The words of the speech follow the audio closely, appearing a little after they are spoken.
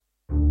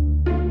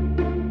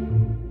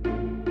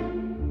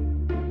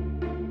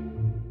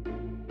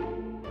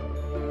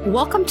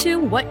Welcome to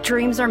What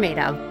Dreams Are Made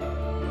Of,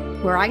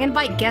 where I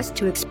invite guests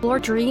to explore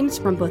dreams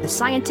from both a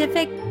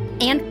scientific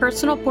and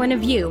personal point of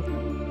view,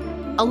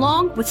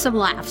 along with some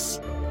laughs.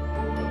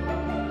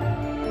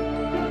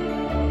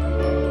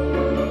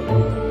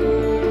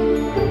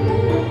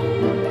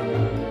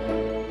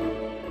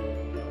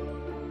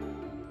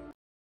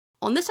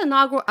 On this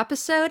inaugural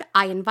episode,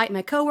 I invite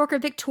my coworker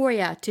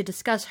Victoria to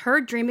discuss her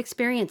dream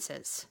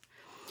experiences.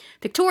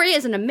 Victoria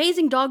is an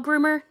amazing dog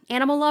groomer,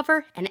 animal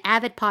lover, and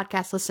avid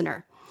podcast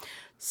listener.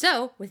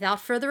 So,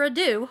 without further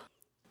ado,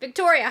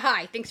 Victoria,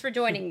 hi. Thanks for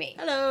joining me.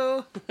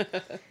 Hello.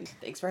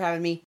 Thanks for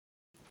having me.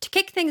 To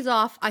kick things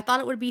off, I thought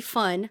it would be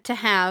fun to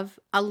have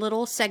a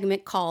little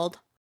segment called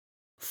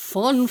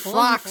Fun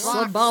Facts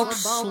About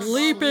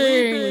Sleeping.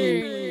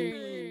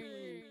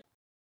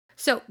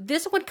 So,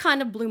 this one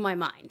kind of blew my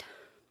mind.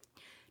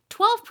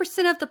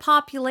 12% of the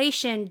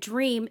population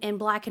dream in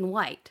black and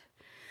white,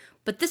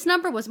 but this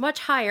number was much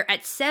higher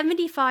at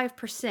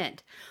 75%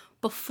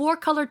 before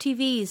color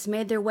TVs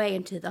made their way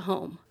into the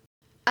home.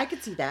 I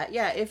could see that.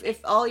 Yeah, if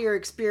all you're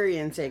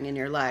experiencing in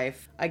your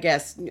life, I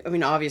guess, I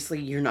mean, obviously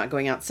you're not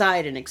going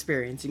outside and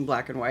experiencing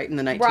black and white in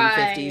the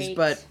 1950s, Right.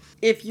 but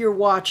if you're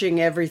watching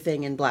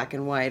everything in black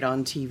and white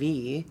on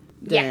TV,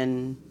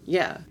 then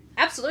yeah,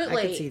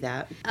 Absolutely. I could see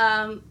that.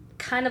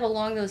 Kind of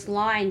along those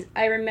lines,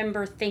 I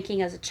remember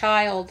thinking as a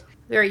child,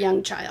 very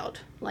young child,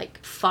 like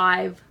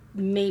 5,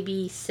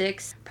 maybe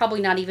 6,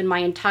 probably not even the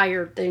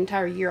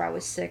entire year I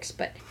was 6,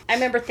 but I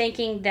remember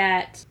thinking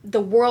that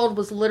the world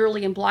was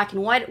literally in black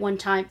and white at one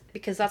time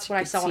because that's what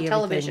I saw on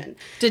television.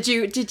 Did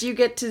you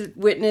get to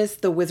witness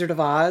The Wizard of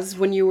Oz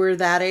when you were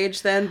that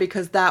age then?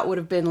 Because that would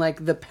have been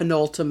like the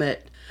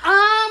penultimate.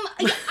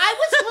 I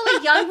was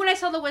really young when I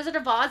saw The Wizard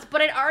of Oz,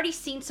 but I'd already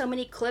seen so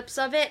many clips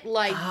of it,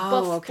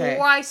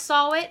 before I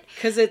saw it.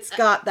 Because it's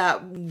got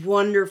that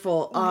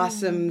wonderful,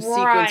 awesome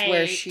sequence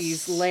where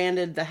she's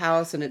landed the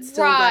house and it's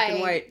still black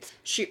and white.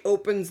 She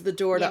opens the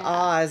door to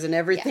Oz and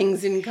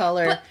everything's in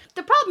color. But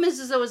the problem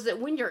is that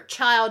when you're a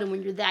child and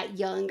when you're that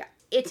young,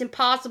 it's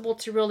impossible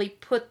to really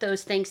put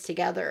those things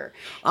together.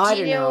 I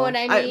Do don't you know what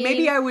I mean?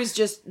 Maybe I was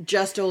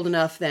just old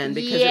enough then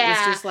because it was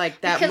just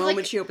like that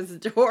moment she opens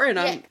the door and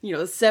I'm,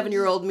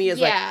 7-year-old me is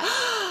like...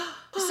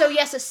 So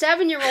yes, a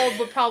 7-year-old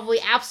would probably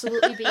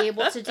absolutely be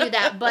able to do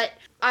that, but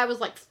I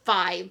was like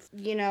 5,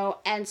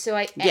 and so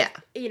at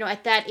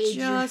that age,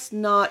 just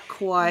not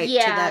quite to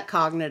that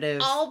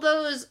cognitive. All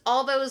those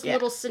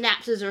little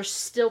synapses are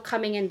still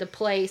coming into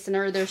place and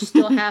they're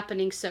still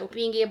happening. So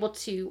being able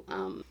to,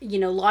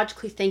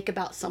 logically think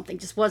about something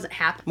just wasn't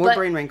happening. More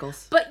brain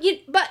wrinkles. But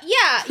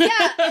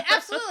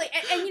absolutely.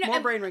 And more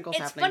brain wrinkles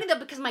it's happening. funny though,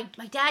 because my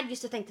dad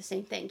used to think the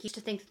same thing. He used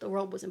to think that the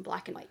world was in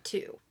black and white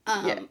too,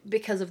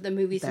 because of the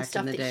movies and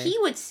stuff that he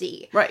would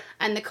see, right,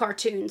 and the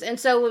cartoons. And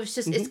so it was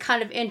just it's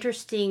kind of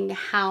interesting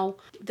how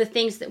the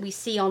things that we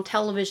see on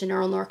television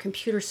or on our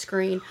computer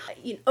screen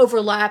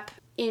overlap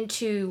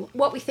into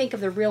what we think of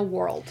the real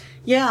world.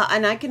 Yeah,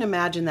 and I can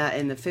imagine that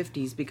in the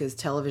 50s because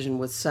television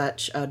was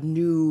such a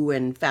new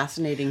and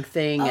fascinating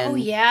thing.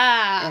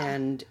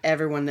 And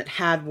everyone that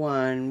had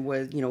one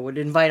would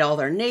invite all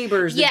their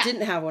neighbors that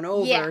didn't have one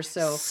over. Yeah.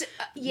 So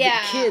the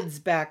kids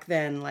back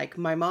then, like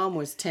my mom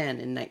was 10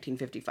 in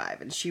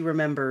 1955 and she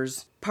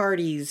remembers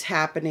parties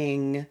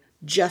happening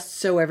just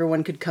so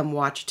everyone could come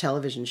watch a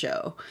television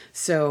show.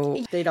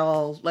 So they'd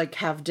all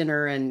have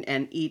dinner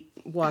and eat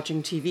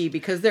watching TV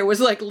because there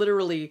was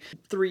literally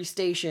 3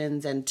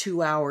 stations and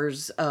 2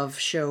 hours of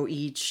show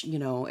each.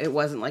 It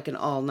wasn't like an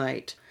all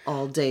night,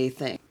 all day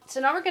thing.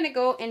 So now we're going to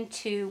go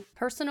into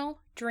personal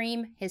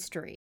dream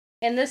history.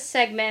 In this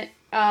segment,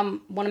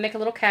 want to make a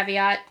little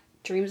caveat.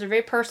 Dreams are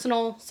very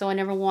personal, so I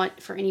never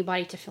want for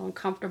anybody to feel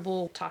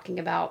uncomfortable talking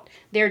about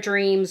their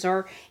dreams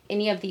or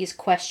any of these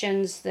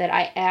questions that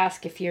I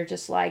ask. If you're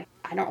just like,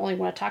 I don't really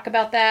want to talk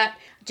about that,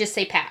 just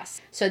say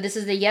pass. So this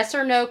is a yes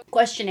or no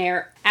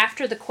questionnaire.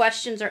 After the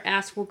questions are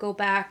asked, we'll go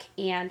back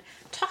and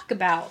talk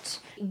about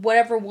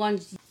whatever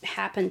ones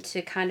happen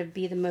to kind of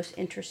be the most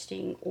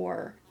interesting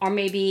or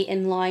maybe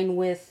in line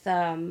with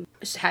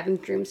just having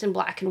dreams in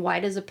black and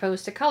white as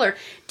opposed to color.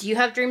 Do you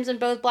have dreams in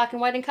both black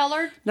and white and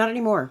colored? Not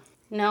anymore.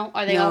 No?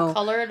 Are they all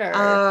colored? Or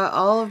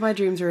all of my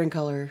dreams are in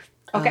color.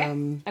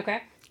 Okay.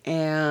 Okay.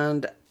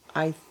 And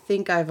I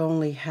think I've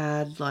only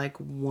had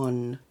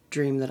one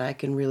dream that I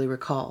can really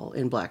recall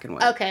in black and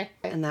white. Okay.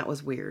 And that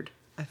was weird.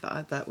 I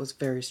thought that was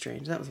very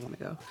strange. That was a while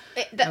ago.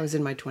 I was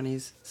in my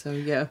 20s, so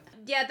yeah.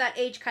 Yeah, that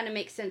age kind of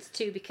makes sense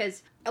too,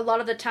 because a lot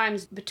of the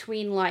times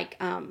between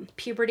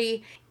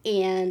puberty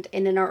and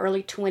in our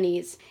early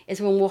 20s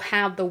is when we'll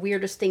have the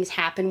weirdest things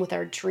happen with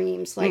our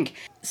dreams, like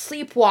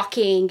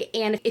sleepwalking.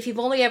 And if you've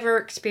only ever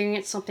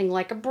experienced something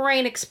like a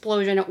brain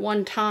explosion at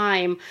one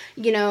time,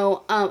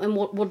 and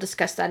we'll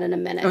discuss that in a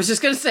minute. I was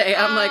just gonna say,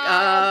 I'm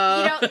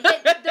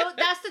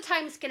that's the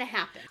time it's gonna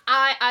happen.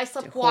 I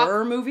sleepwalk.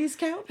 Horror movies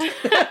count?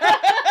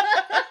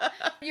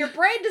 Your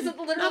brain doesn't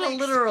literally Not a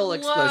literal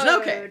explode.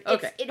 explosion.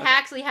 Okay. It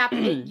actually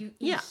happens. You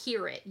Yeah.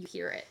 hear it. You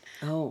hear it.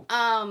 Oh.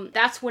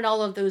 That's when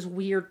all of those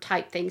weird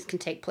type things can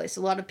take place.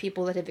 A lot of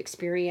people that have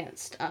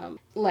experienced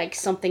like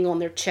something on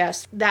their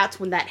chest, that's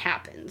when that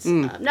happens.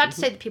 Not to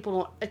say that people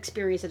don't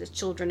experience it as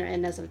children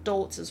and as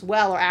adults as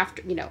well, or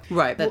after,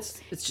 Right. It's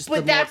just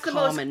the more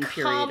common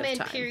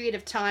period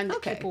of time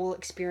that people will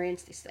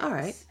experience these things. All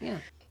right. Yeah.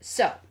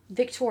 So,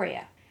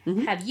 Victoria,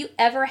 have you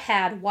ever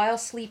had, while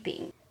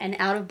sleeping, an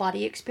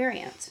out-of-body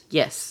experience?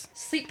 Yes.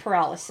 Sleep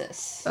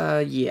paralysis.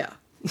 Yeah.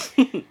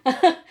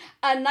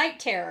 A night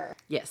terror.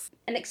 Yes.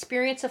 An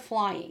experience of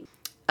flying.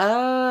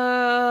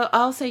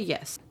 I'll say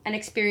yes. An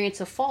experience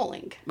of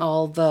falling.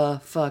 All the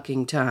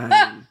fucking time.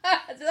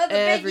 So that's a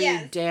big Every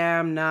yes.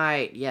 damn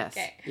night. Yes.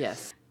 Okay.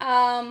 Yes.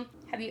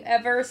 Have you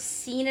ever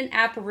seen an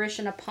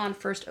apparition upon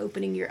first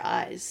opening your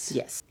eyes?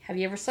 Yes. Have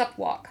you ever slept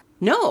walk?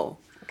 No.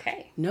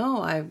 Okay.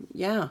 No,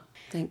 yeah.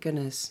 Thank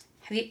goodness.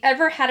 Have you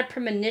ever had a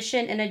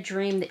premonition in a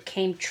dream that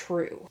came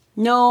true?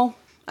 No.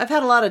 I've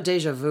had a lot of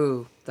deja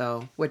vu,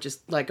 though, which is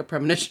like a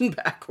premonition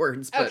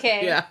backwards. But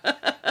Okay. Yeah.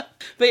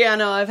 But yeah,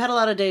 no, I've had a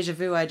lot of deja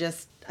vu. I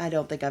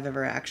don't think I've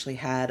ever actually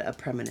had a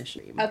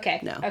premonition. Okay.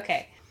 No.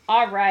 Okay.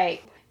 All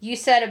right. You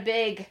said a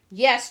big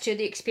yes to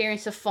the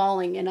experience of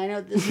falling, and I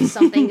know this is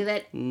something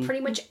that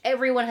pretty much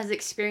everyone has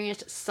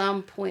experienced at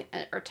some point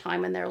or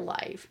time in their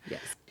life.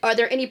 Yes. Are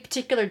there any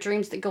particular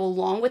dreams that go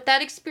along with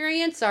that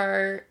experience,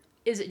 or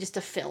is it just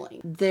a feeling?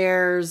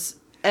 There's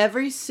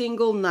every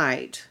single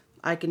night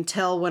I can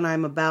tell when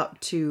I'm about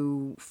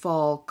to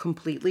fall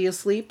completely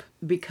asleep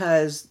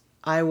because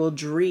I will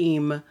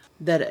dream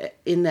that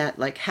in that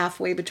like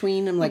halfway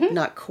between, I'm like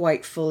not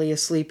quite fully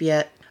asleep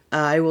yet.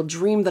 I will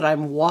dream that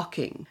I'm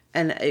walking,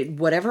 and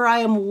whatever I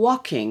am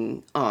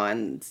walking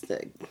on,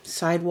 the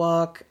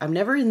sidewalk, I'm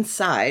never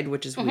inside,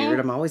 which is weird.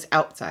 I'm always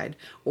outside,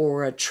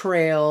 or a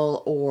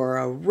trail or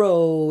a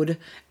road,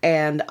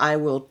 and I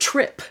will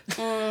trip.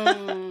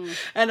 And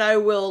I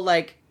will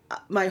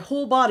my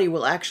whole body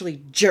will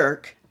actually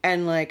jerk,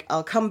 and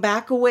I'll come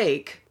back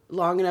awake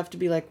long enough to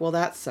be like, well,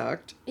 that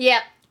sucked.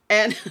 Yep.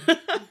 And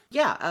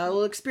yeah, I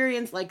will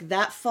experience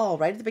that fall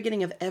right at the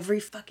beginning of every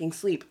fucking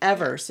sleep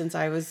ever since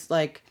I was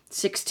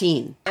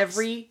 16.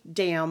 Every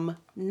damn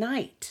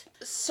night.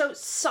 So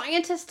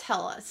scientists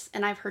tell us,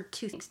 and I've heard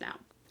two things now.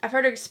 I've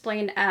heard it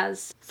explained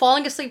as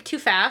falling asleep too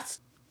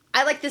fast.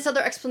 I like this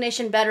other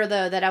explanation better,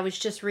 though, that I was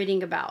just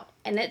reading about.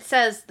 And it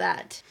says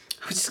that...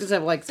 Just because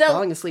I'm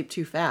falling asleep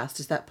too fast.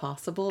 Is that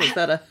possible? Is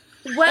that a...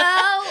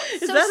 Well,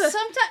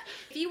 sometimes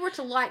if you were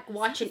to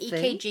watch an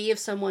EKG of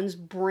someone's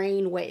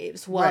brain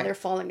waves while they're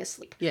falling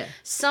asleep,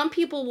 some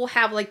people will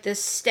have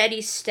this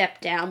steady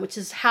step down, which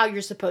is how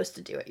you're supposed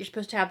to do it. You're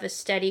supposed to have this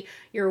steady.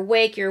 You're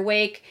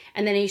awake,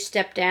 and then you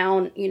step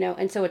down.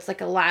 And so it's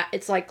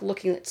it's like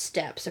looking at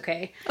steps.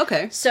 Okay.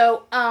 Okay.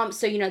 So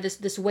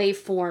this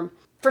waveform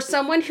for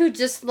someone who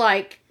just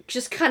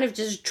kind of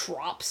just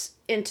drops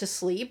into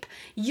sleep,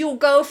 you'll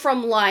go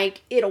from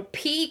it'll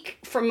peak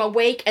from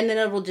awake and then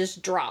it will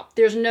just drop.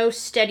 There's no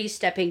steady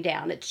stepping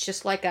down. It's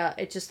just like a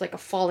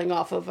falling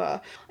off of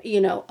a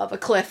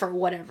cliff or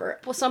whatever.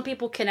 Well, some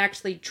people can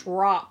actually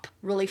drop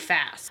really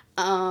fast.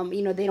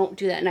 They don't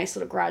do that nice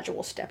little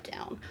gradual step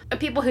down. And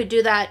people who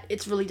do that,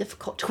 it's really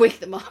difficult to wake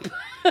them up.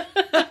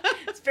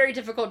 It's very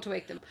difficult to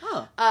wake them.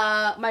 Oh.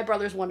 My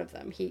brother's one of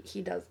them.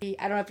 He does.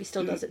 I don't know if he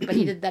still does it, but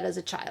he did that as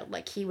a child.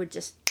 He would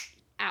just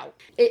out.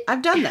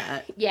 I've done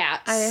that. Yeah.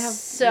 I have.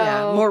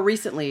 So more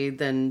recently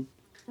than.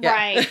 Yeah.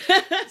 Right.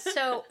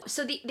 So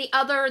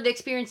the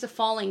experience of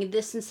falling,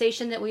 this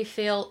sensation that we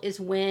feel is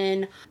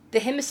when the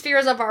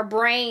hemispheres of our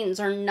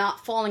brains are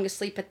not falling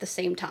asleep at the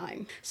same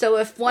time. So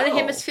if one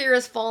hemisphere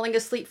is falling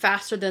asleep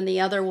faster than the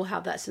other, we'll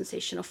have that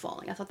sensation of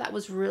falling. I thought that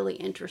was really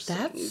interesting.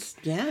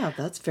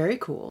 That's very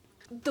cool.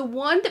 The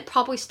one that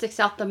probably sticks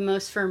out the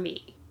most for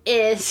me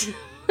is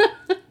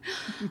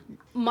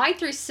my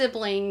three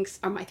siblings,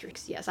 or my three,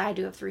 yes, I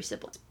do have three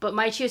siblings, but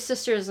my two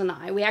sisters and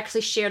I, we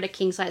actually shared a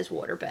king-size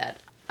waterbed.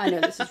 I know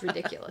this is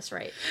ridiculous,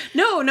 right?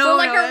 No.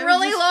 For a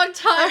really long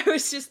time. I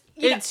was just,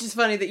 it's just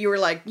funny that you were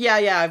like, yeah,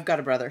 I've got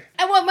a brother.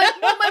 And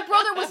my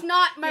brother was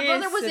not, my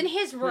brother was in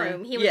his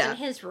room. He was in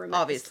his room.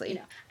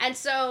 Obviously. And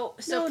so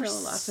for some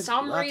reason. Lots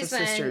of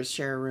sisters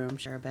share a room,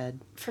 share a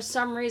bed. For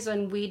some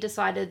reason, we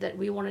decided that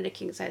we wanted a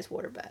king-size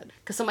waterbed.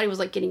 Because somebody was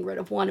getting rid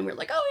of one and we were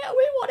like, oh yeah,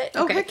 we want it.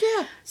 Oh, heck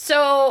yeah.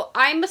 So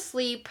I'm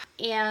asleep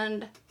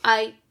and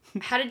I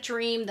had a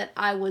dream that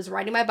I was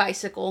riding my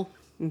bicycle.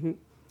 Mm-hmm.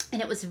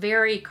 And it was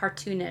very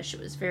cartoonish. It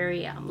was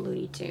very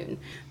Looney Tune.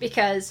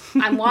 Because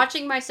I'm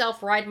watching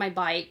myself ride my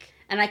bike.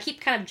 And I keep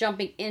kind of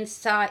jumping in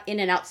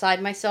and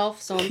outside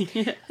myself. So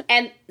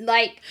and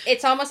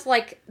it's almost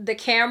like the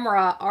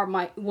camera or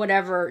my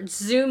whatever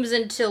zooms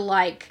into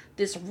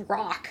this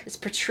rock is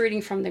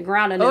protruding from the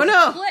ground. And there's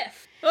a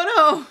cliff.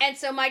 Oh no! And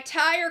so my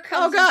tire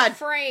comes into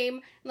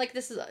frame.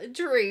 This is a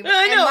dream.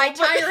 And my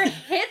tire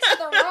hits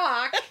the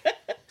rock,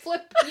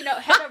 flip,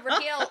 head over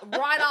heel,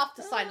 right off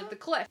the side of the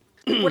cliff.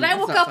 When I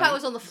woke up, I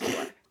was on the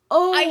floor.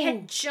 Oh. I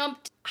had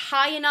jumped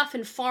high enough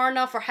and far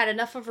enough or had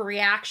enough of a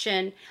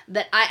reaction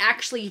that I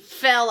actually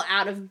fell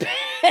out of bed.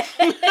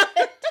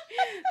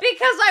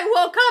 Because I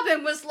woke up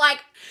and was like,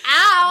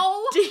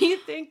 ow. Do you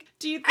think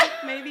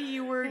maybe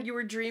you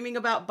were dreaming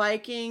about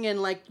biking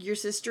and like your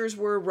sisters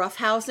were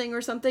roughhousing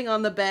or something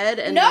on the bed?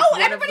 And no,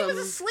 like, everybody was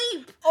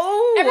asleep.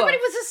 Oh. Everybody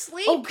was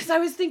asleep. Oh, because I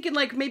was thinking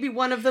like maybe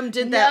one of them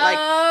did that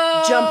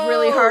like jump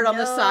really hard on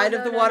the side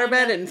of the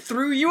waterbed and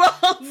threw you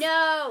off.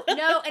 No. And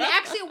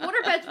actually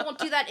waterbeds won't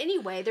do that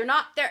anyway. They're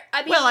not there.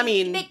 I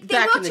mean, they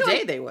back in the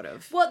day they would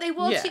have. Well, they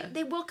will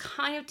they will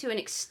kind of to an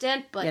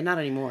extent, but yeah, not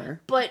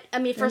anymore. But I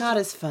mean, they're not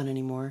as fun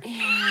anymore.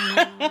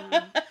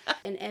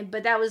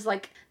 But that was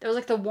like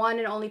the one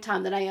and only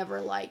time that I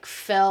ever like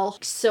fell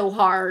so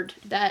hard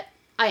that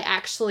I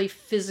actually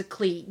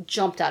physically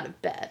jumped out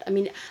of bed. I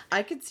mean,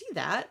 I could see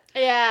that.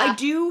 Yeah. I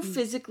do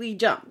physically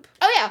jump.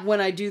 Oh, yeah.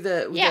 When I do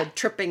the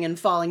tripping and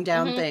falling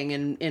down thing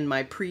in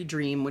my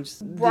pre-dream, which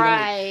is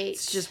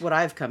it's just what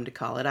I've come to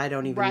call it. I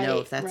don't even know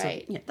if that's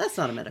that's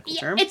not a medical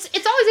term. It's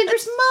always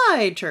interesting. It's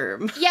my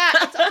term. Yeah,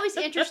 it's always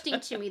interesting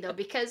to me though,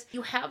 because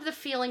you have the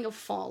feeling of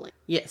falling.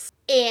 Yes.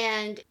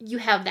 And you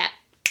have that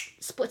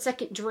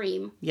split-second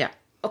dream. Yeah.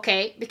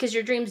 Okay, because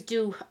your dreams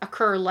do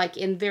occur like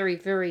in very,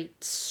 very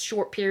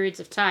short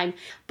periods of time,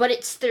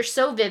 but they're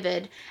so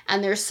vivid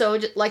and they're so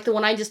like the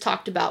one I just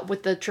talked about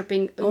with the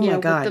tripping. Oh my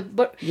God!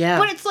 But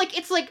it's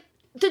like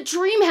the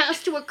dream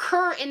has to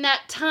occur in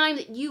that time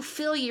that you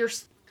feel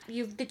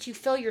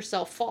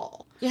yourself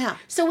fall. Yeah.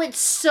 So it's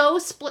so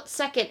split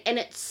second and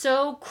it's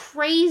so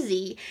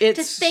crazy to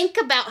think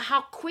about how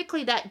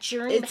quickly that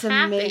dream happens.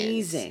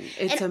 Amazing.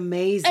 It's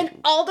amazing.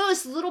 And all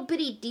those little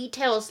bitty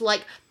details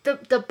like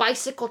the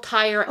bicycle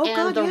tire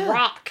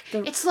rock.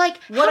 It's like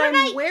what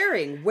I'm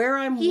wearing, where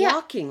I'm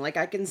walking. Like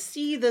I can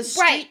see the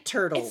street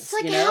turtles. It's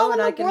like how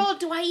in the world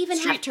do I even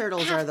street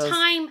turtles have are those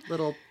time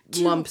little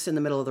lumps in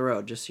the middle of the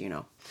road, just so you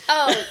know.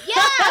 Oh,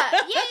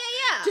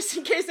 yeah. Just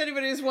in case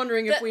anybody is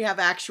wondering if we have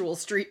actual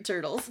street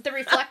turtles. The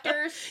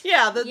reflectors?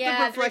 Yeah, the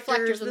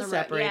reflectors, the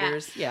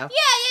separators. Yeah.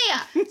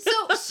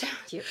 So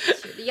the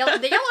yellow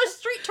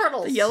street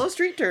turtles. The yellow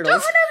street turtles.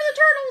 Don't run over the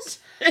turtles.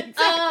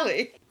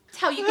 Exactly. It's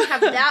how you can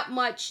have that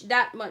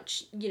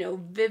much,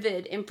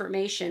 vivid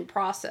information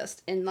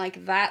processed in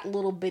like that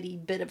little bitty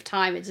bit of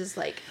time. It's just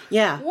like,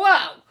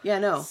 whoa. Yeah,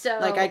 no. So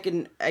like I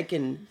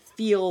can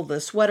feel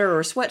the sweater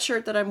or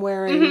sweatshirt that I'm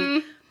wearing.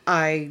 Mm-hmm.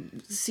 I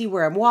see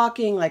where I'm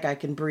walking, like I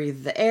can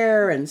breathe the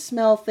air and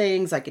smell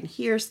things. I can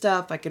hear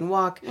stuff. I can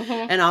walk,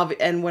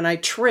 and when I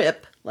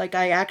trip, like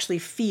I actually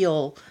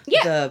feel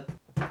the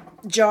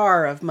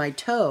jar of my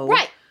toe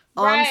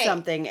on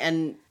something,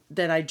 and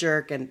then I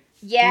jerk, and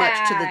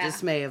much to the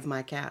dismay of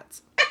my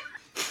cats.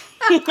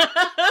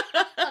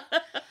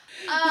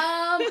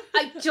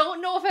 I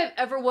don't know if I've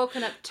ever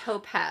woken up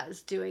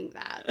Topaz doing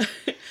that.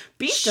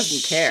 Beef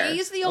doesn't care.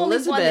 She's the only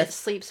one that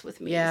sleeps with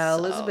me. Yeah, so.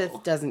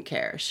 Elizabeth doesn't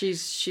care.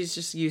 She's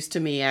just used to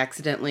me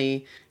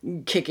accidentally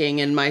kicking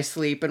in my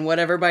sleep and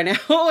whatever by now.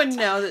 And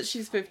now that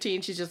she's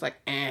 15, she's just like,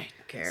 who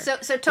cares? So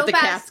Topaz. But the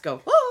cats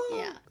go, oh.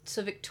 Yeah.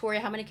 So Victoria,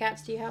 how many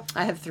cats do you have?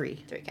 I have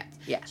 3. 3 cats.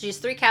 Yeah. She has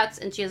 3 cats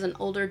and she has an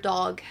older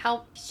dog.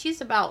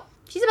 She's about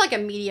like a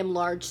medium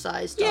large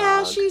sized dog.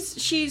 Yeah,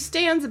 she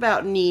stands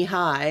about knee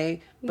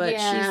high. But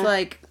she's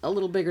like a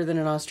little bigger than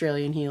an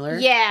Australian heeler.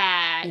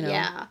 Yeah,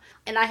 yeah.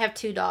 And I have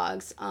 2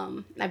 dogs.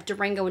 I have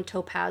Durango and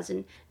Topaz.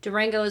 And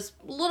Durango is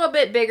a little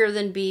bit bigger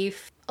than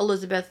Beef.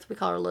 Elizabeth, we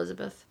call her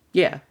Elizabeth.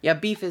 Yeah.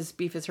 Beef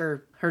is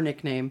her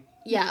nickname.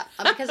 Yeah,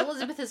 because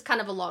Elizabeth is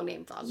kind of a long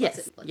name dog.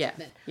 Yes. Let's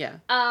admit. Yeah.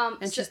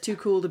 And she's too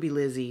cool to be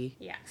Lizzie.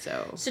 Yeah.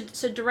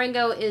 So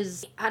Durango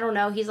is, I don't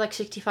know, he's like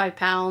 65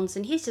 pounds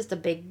and he's just a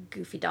big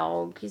goofy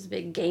dog. He's a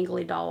big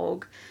gangly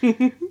dog.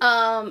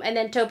 And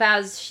then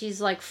Topaz,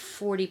 she's like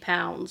 40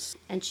 pounds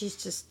and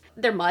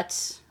they're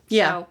mutts.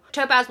 Yeah. So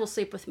Topaz will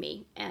sleep with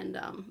me and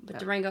but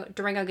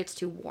Durango gets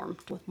too warm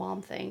with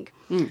mom thing.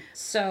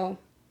 So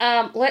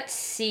let's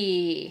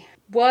see.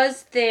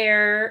 Was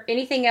there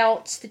anything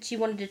else that you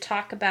wanted to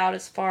talk about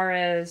as far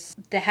as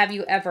the have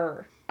you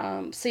ever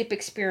sleep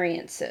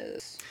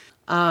experiences?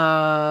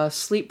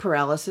 Sleep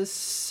paralysis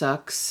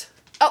sucks.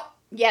 Oh,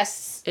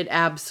 yes. It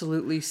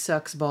absolutely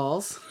sucks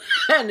balls.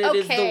 And it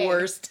is the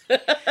worst.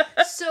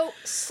 So,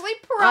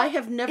 sleep paralysis. I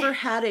have never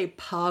had a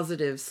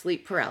positive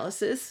sleep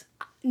paralysis.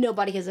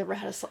 Nobody has ever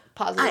had a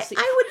positive sleep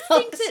I would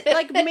think that,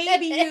 like,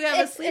 maybe you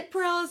have a sleep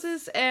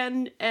paralysis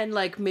and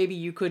like, maybe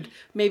you could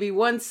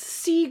once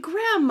see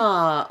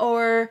grandma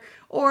or,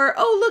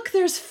 oh, look,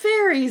 there's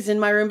fairies in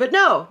my room. But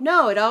no,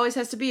 it always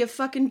has to be a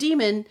fucking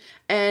demon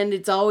and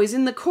it's always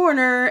in the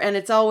corner and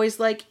it's always,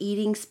 like,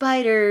 eating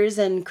spiders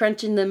and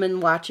crunching them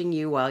and watching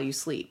you while you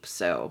sleep.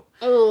 So,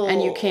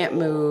 and you can't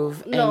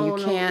move and you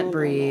can't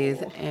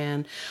breathe.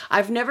 And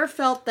I've never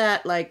felt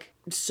that, like,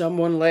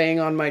 someone laying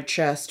on my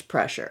chest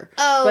pressure.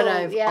 But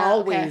I've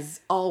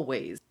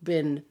always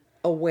been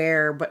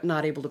aware but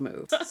not able to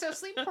move. So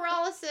sleep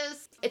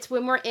paralysis, it's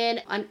when we're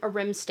in a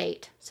REM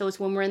state. So it's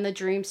when we're in the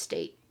dream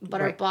state.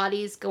 but our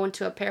bodies go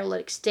into a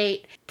paralytic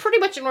state pretty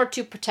much in order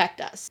to protect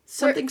us.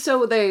 Something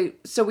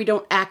so we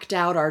don't act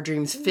out our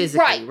dreams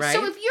physically, right?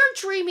 So if you're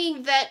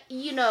dreaming that,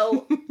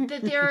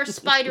 that there are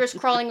spiders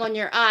crawling on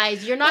your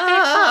eyes, you're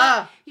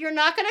not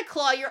gonna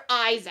claw your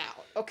eyes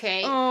out,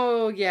 okay?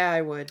 Oh, yeah,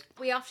 I would.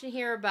 We often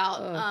hear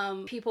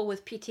about people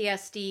with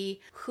PTSD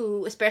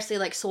who, especially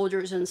like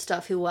soldiers and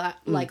stuff, who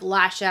like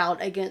lash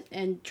out again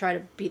and try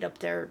to beat up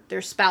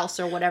their spouse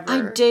or whatever.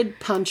 I did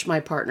punch my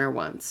partner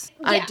once.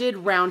 Yeah. I did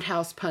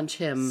roundhouse punch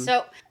him. So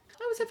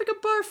I was having a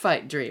bar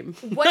fight dream.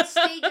 what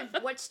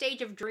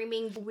stage of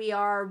dreaming we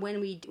are when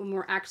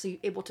we're actually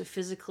able to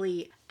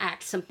physically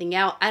act something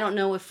out? I don't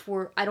know.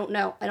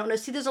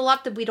 See, there's a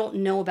lot that we don't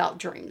know about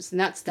dreams, and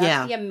that's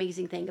the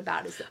amazing thing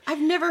about it. Is that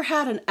I've never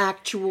had an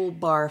actual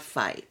bar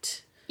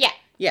fight. Yeah.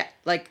 Yeah,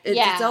 like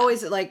it's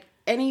always like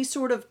any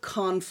sort of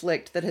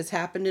conflict that has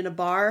happened in a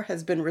bar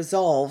has been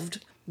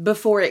resolved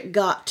before it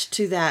got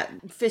to that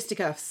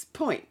fisticuffs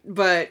point.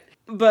 But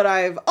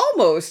I've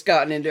almost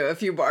gotten into a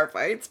few bar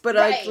fights. But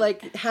I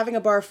like having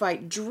a bar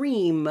fight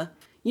dream.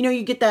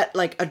 You get that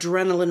like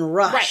adrenaline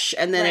rush,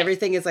 and then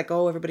everything is like,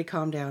 oh, everybody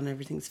calm down,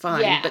 everything's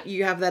fine. Yeah. But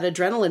you have that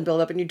adrenaline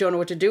buildup, and you don't know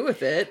what to do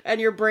with it, and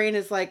your brain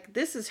is like,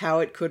 this is how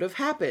it could have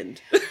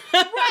happened.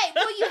 Right.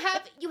 Well,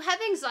 you have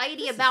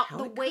anxiety about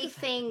the way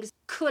things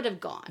could have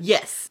gone.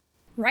 Yes.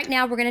 Right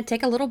now, we're going to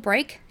take a little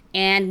break,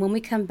 and when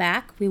we come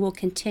back, we will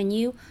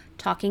continue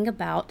talking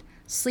about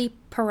sleep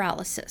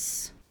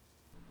paralysis.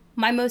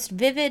 My most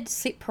vivid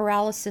sleep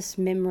paralysis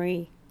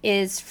memory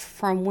is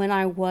from when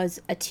I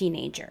was a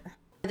teenager.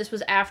 This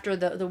was after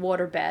the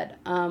water bed.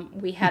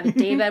 We had a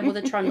day bed with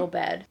a trundle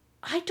bed.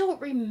 I don't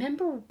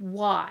remember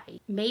why.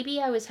 Maybe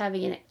I was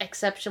having an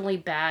exceptionally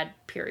bad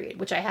period,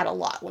 which I had a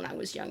lot when I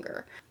was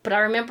younger. But I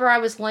remember I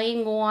was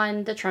laying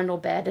on the trundle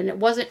bed, and it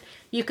wasn't,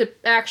 you could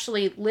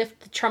actually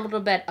lift the trundle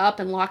bed up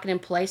and lock it in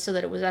place so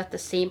that it was at the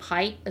same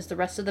height as the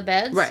rest of the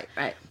beds. Right.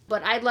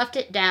 But I left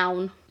it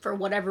down for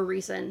whatever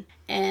reason,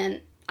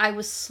 and I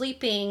was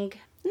sleeping.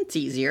 It's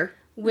easier.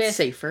 It's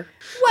safer.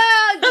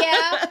 Well,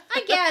 yeah,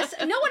 I guess.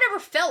 No one ever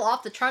fell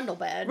off the trundle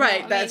bed.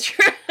 Right, that's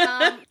true.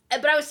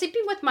 But I was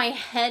sleeping with my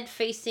head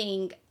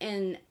facing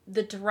in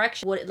the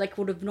direction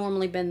would have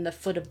normally been the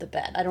foot of the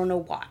bed. I don't know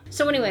why.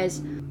 So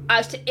anyways,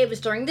 it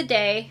was during the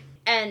day,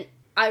 and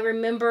I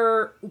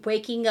remember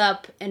waking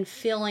up and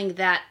feeling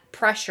that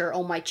pressure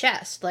on my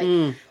chest.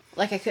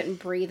 Like I couldn't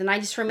breathe. And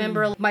I just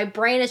remember my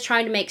brain is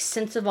trying to make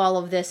sense of all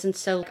of this. And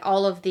so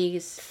all of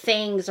these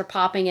things are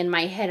popping in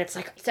my head. It's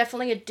like, it's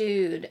definitely a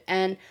dude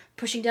and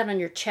pushing down on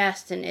your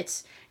chest. And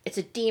it's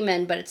a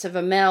demon, but it's of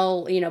a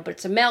male, but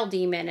it's a male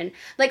demon. And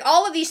like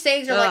all of these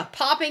things are like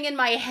popping in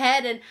my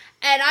head. And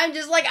I'm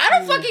just like, I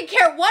don't fucking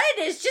care what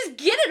it is. Just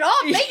get it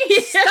off. Make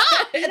it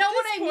stop. You know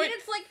what I mean?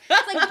 It's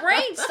like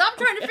brain, stop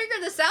trying to figure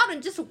this out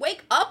and just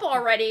wake up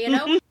already,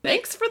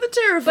 Thanks for the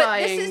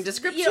terrifying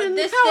description.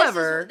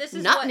 However, this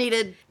is not what,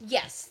 needed.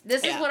 Yes,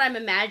 this is what I'm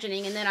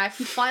imagining. And then I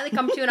finally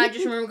come to, and I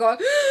just remember going,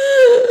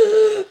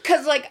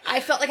 because like I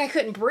felt like I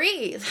couldn't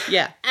breathe.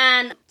 Yeah.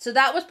 And so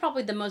that was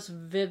probably the most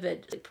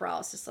vivid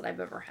paralysis that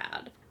I've ever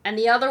had. And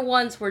the other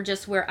ones were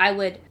just where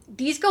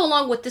this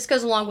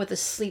goes along with a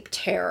sleep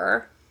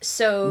terror.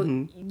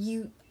 So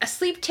a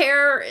sleep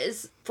terror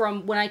is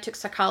from when I took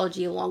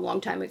psychology a long,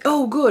 long time ago.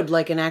 Oh, good.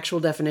 Like an actual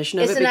definition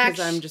of it, because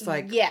I'm just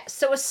like... Yeah.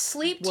 So a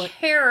sleep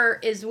terror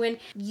is when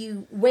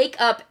you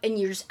wake up and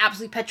you're just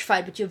absolutely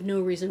petrified, but you have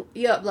no reason.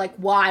 Like,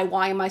 why?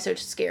 Why am I so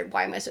scared?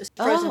 Why am I so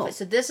frozen? Oh.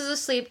 So this is a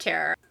sleep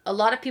terror. A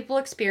lot of people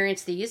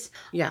experience these.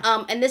 Yeah.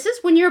 And this is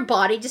when your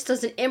body just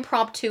does an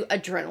impromptu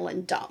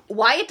adrenaline dump.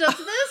 Why it does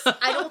this,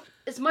 I don't...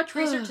 As much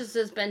research as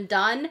has been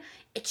done,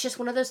 it's just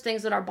one of those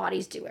things that our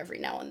bodies do every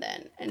now and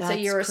then. And so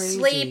you're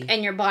asleep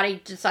and your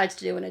body decides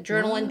to do an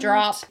adrenaline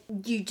drop.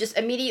 You just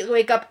immediately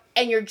wake up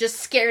and you're just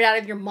scared out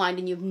of your mind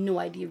and you have no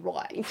idea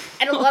why.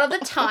 And a lot of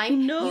the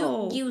time,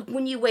 you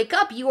when you wake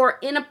up, you are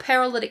in a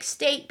paralytic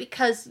state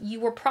because you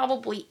were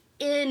probably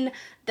in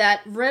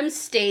that REM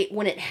state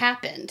when it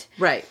happened.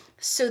 Right.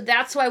 So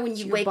that's why when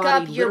you wake up, your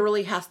body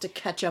literally has to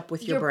catch up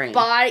with your brain.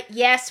 Body,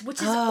 yes,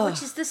 which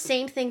is the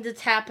same thing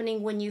that's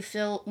happening when you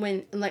feel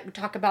when like we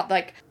talk about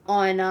like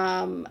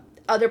on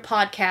other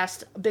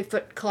podcasts,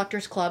 Bigfoot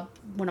Collectors Club,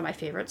 one of my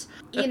favorites,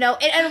 and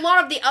a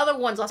lot of the other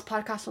ones, Lost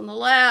Podcasts on the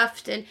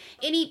Left, and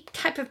any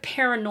type of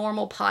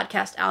paranormal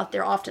podcast out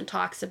there often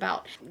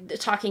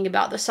talking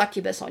about the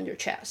succubus on your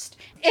chest.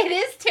 It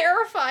is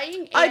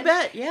terrifying. I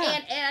bet,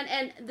 yeah.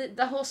 And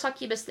the whole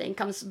succubus thing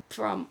comes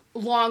from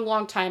long,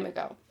 long time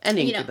ago. An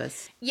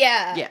incubus.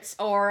 Yes.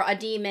 Or a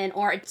demon,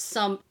 or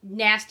some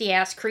nasty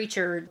ass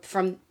creature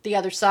from the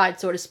other side,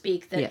 so to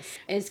speak, that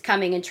is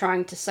coming and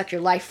trying to suck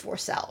your life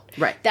force out.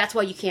 Right. That's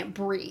why you can't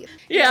breathe.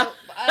 Yeah.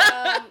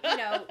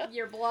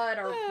 Your blood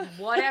or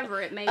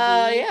whatever it may be.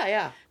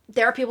 Yeah.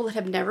 There are people that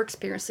have never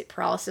experienced sleep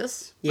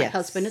paralysis. Yes. My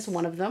husband is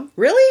one of them.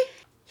 Really?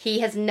 He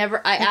has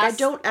never. I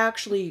don't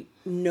actually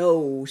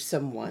know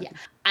someone. Yeah.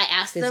 I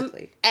asked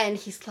physically. Him, and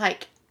he's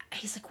like,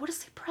 what is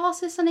sleep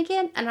paralysis and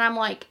again? And I'm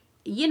like,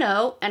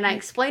 and I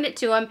explain it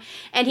to him,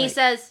 and he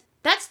says,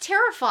 That's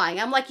terrifying.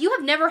 I'm like, you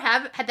have never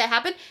had that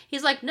happen?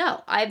 He's like,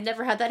 no, I've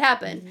never had that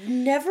happen.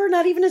 Never,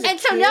 not even as a kid? And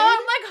so now I'm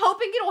like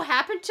hoping it'll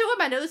happen to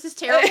him. I know this is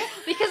terrible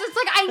because it's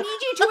like, I need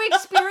you to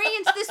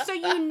experience this so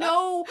you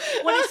know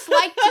what it's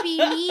like to be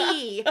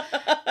me.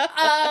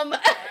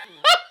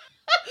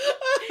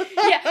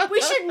 Yeah,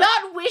 we should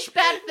not wish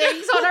bad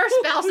things on our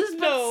spouses,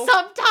 but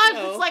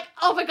sometimes it's like,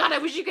 oh my God, I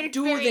wish you could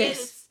experience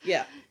this.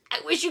 Yeah. I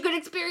wish you could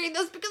experience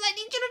this because I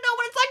need you to know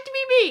what it's like to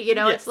be me. You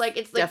know, yes, it's like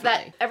definitely.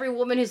 that every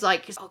woman who's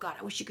like, oh God,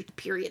 I wish you could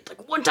period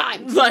like one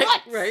time.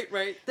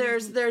 Right.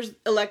 There's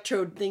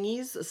electrode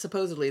thingies,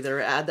 supposedly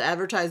they're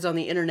advertised on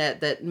the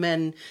internet that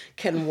men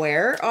can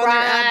wear on their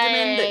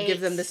abdomen that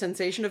give them the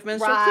sensation of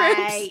menstrual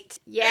cramps.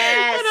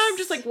 Yes. And I'm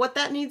just like, what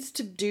that needs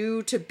to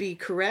do to be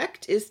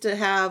correct is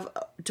to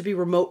be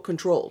remote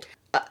controlled.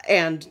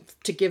 And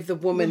to give the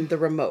woman the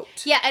remote.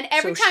 Yeah, and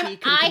every so time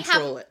I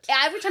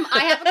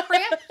have a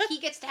cramp, he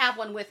gets to have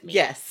one with me.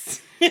 Yes.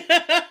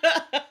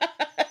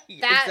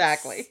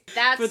 Exactly.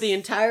 That's for the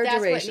entire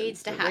duration. That's what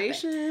needs to happen.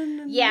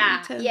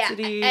 And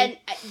intensity.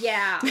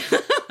 Yeah.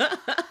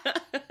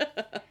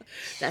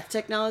 That's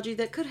technology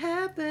that could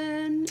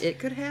happen. It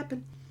could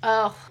happen.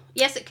 Oh,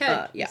 yes, it could.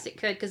 Yeah. Yes, it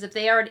could. Because if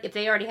they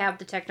already have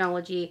the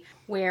technology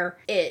where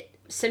it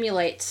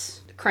simulates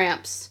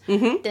cramps,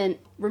 then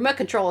remote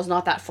control is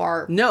not that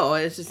far. No,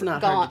 it's just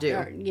not hard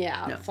to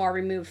do. Far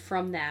removed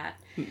from that.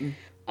 Mm-mm.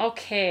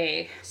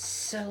 Okay,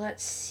 so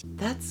let's see.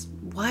 That's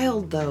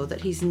wild, though,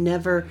 that he's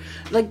never...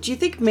 Like, do you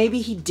think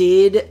maybe he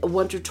did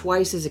once or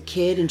twice as a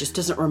kid and just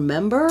doesn't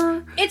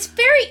remember? It's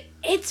very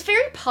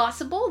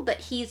possible that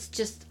he's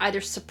just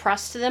either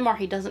suppressed them or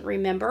he doesn't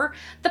remember.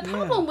 The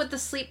problem with the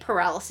sleep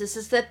paralysis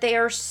is that they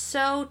are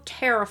so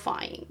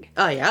terrifying.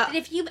 Oh, yeah? That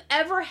if you've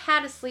ever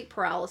had a sleep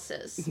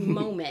paralysis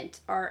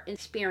moment or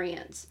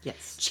experience,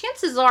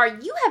 chances are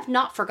you have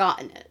not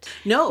forgotten it.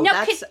 No,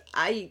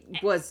 I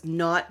was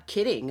not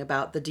kidding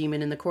about the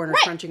demon in the corner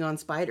crunching on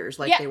spiders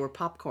like they were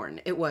popcorn.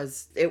 It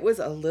was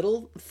a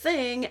little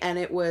thing, and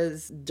it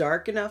was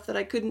dark enough that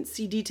I couldn't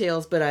see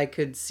details, but I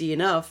could see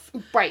enough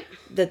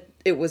that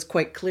it was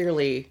quite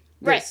clearly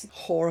this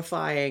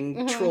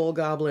horrifying troll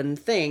goblin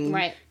thing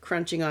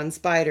crunching on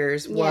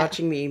spiders,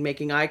 watching me,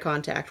 making eye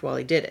contact while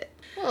he did it.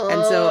 Oh.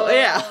 And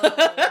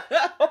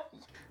so,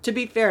 to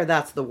be fair,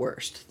 that's the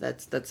worst.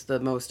 That's the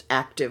most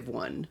active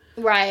one.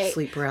 Right.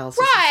 Sleep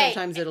paralysis.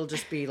 Sometimes it'll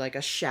just be like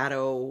a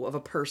shadow of a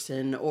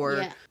person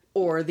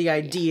or the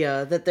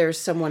idea that there's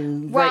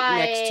someone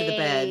right next to the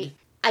bed.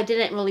 I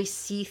didn't really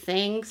see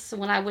things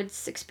when I would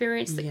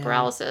experience sleep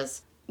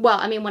paralysis. Well,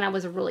 I mean, when I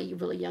was a really,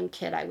 really young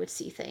kid, I would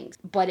see things.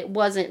 But it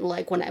wasn't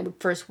like when I would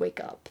first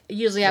wake up.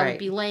 Usually I would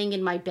be laying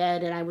in my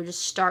bed and I would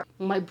just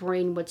my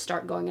brain would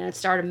start going and I'd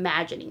start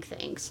imagining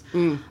things.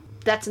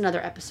 That's another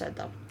episode,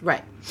 though.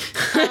 Right.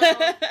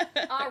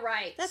 All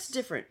right. That's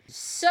different.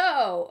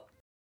 So,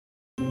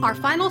 our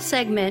final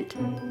segment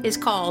is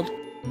called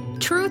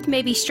Truth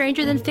May Be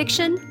Stranger Than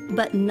Fiction,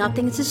 but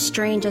Nothing's as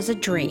Strange as a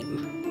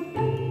Dream.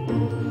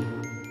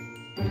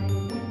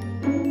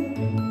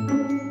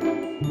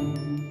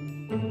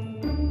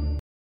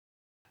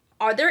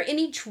 Are there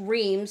any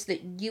dreams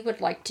that you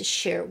would like to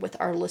share with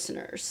our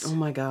listeners? Oh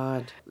my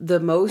God. The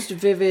most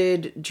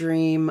vivid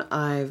dream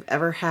I've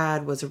ever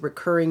had was a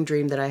recurring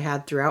dream that I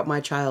had throughout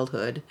my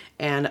childhood.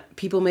 And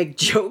people make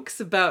jokes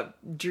about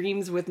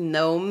dreams with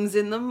gnomes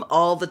in them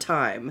all the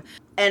time.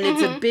 And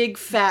it's a big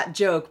fat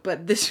joke,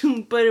 but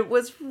it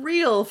was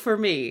real for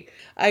me.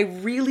 I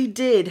really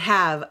did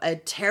have a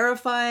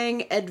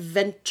terrifying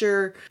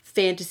adventure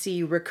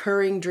fantasy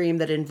recurring dream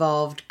that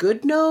involved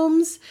good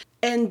gnomes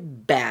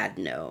and bad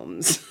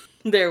gnomes.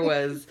 There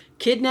was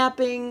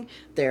kidnapping,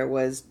 there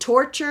was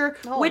torture,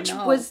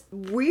 was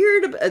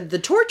weird. The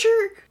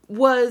torture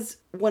was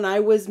when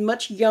I was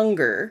much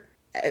younger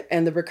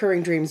and the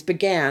recurring dreams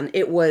began.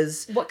 It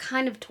was... What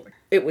kind of torture?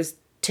 It was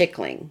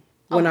tickling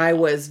when I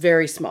was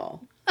very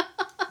small,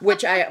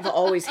 which I have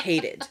always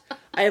hated.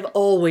 I have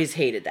always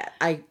hated that.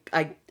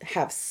 I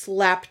have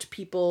slapped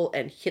people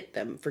and hit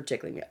them for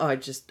tickling me. Oh,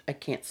 I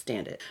can't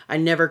stand it. I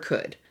never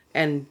could.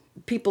 And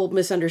people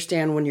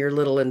misunderstand when you're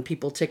little and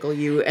people tickle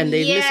you, and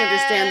they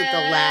misunderstand that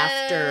the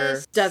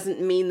laughter doesn't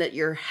mean that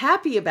you're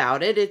happy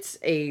about it. It's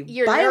a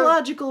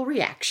biological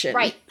reaction.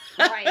 Right.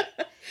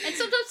 And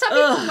sometimes some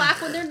people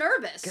laugh when they're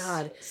nervous.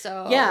 God.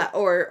 So yeah,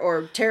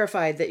 or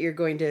terrified that you're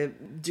going to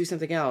do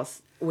something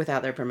else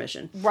without their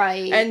permission.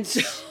 Right. And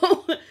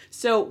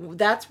so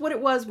that's what it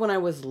was when I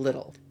was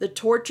little. The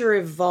torture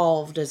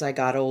evolved as I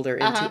got older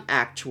into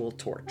actual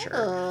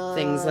torture.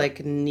 Things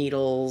like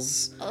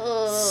needles,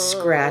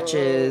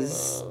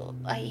 scratches,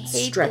 I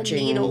hate stretching.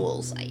 the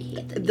needles. I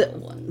hate the needle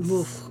ones.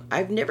 Oof,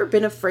 I've never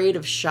been afraid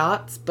of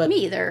shots, but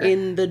me either.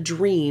 In the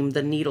dream,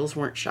 the needles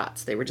weren't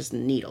shots. They were just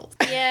needles.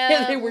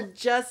 Yeah. They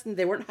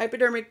weren't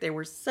hypodermic. They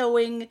were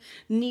sewing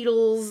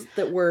needles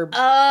that were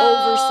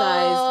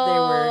oversized. They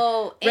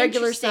were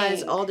regular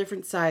size, all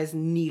different size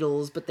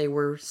needles, but they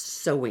were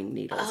sewing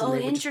needles. Oh,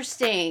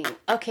 interesting.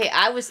 Okay,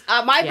 I was,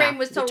 my brain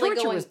was totally the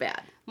torture going. was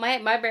bad.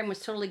 My brain was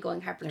totally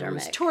going hypodermic. There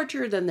was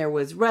torture, then there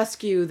was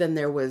rescue, then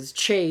there was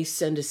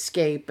chase and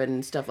escape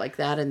and stuff like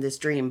that in this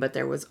dream. But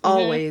there was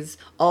always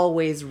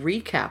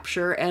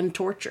recapture and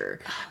torture.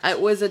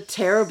 It was a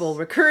terrible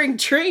recurring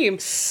dream.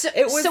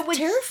 It was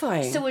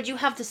terrifying. So would you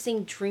have the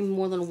same dream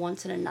more than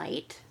once in a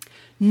night?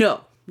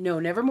 No,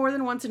 never more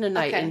than once in a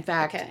night. Okay, In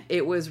fact,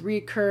 it was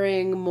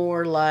recurring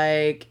more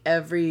like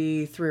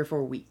every 3 or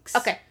 4 weeks.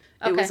 Okay.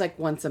 It was like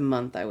once a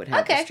month I would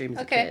have this dream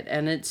as a kid.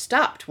 And it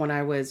stopped when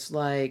I was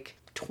like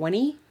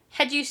 20.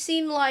 Had you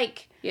seen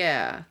like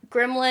Yeah.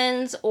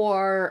 Gremlins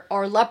or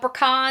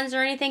Leprechauns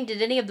or anything?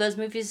 Did any of those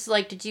movies,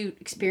 like, did you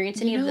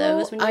experience any of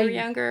those when you were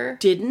younger?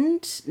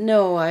 Didn't.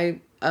 No,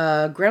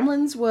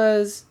 Gremlins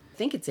was, I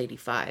think it's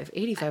 85.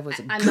 85 was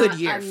a good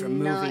year for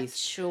movies. I'm not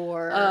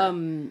sure.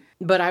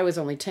 But I was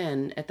only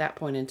 10 at that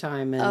point in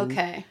time.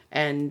 And,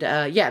 And,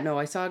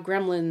 I saw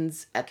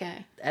Gremlins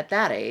at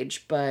that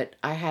age, but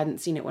I hadn't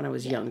seen it when I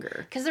was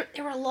younger. Because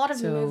there were a lot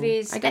of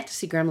movies. I got to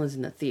see Gremlins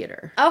in the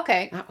theater.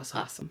 Okay. That was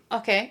awesome.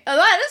 Okay. Oh,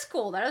 that is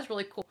cool. That is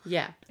really cool.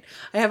 Yeah.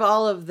 I have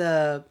all of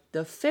the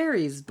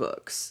fairies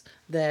books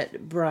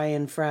that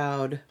Brian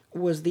Froud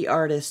was the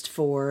artist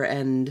for,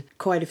 and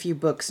quite a few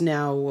books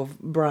now of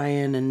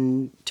Brian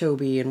and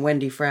Toby and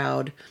Wendy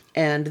Froud.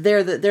 And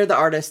they're the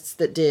artists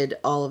that did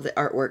all of the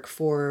artwork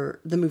for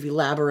the movie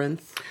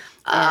Labyrinth.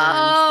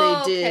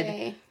 And they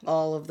did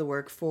all of the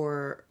work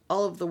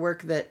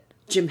that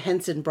Jim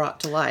Henson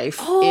brought to life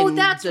in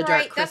that's The right.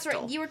 Dark Crystal.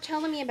 That's right. You were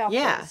telling me about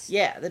this.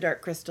 Yeah, The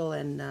Dark Crystal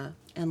and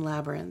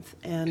Labyrinth.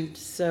 And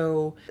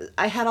so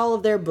I had all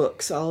of their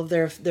books, all of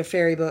their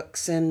fairy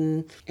books,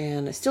 and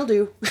I still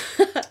do.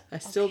 I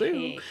still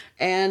do.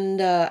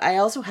 And I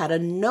also had a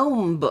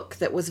gnome book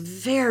that was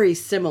very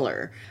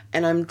similar.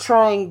 And I'm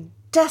trying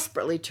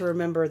desperately to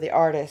remember the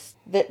artist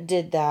that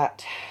did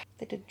that.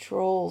 They did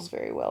trolls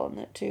very well in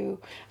that too.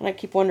 And I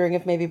keep wondering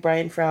if maybe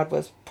Brian Froud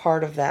was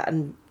part of that,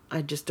 and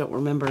I just don't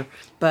remember.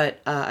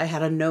 But I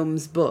had a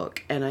gnomes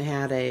book and I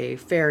had a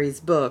fairies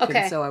book.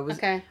 And so I was...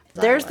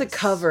 There's the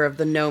cover of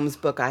the gnomes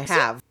book I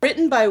have.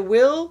 Written by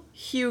Will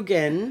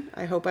Hugen.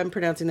 I hope I'm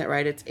pronouncing that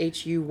right. It's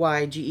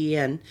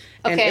Huygen.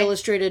 And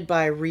illustrated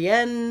by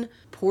Rien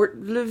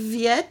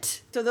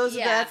Portleviette. So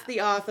that's the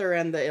author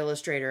and the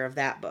illustrator of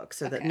that book.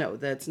 So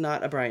that's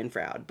not a Brian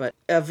Froud, but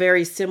a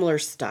very similar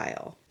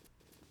style.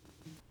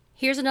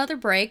 Here's another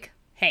break.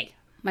 Hey,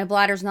 my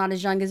bladder's not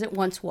as young as it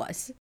once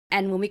was.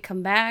 And when we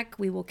come back,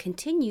 we will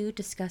continue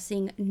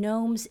discussing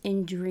gnomes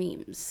in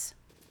dreams.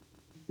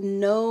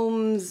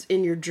 Gnomes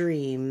in your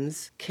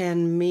dreams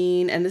can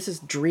mean, and this is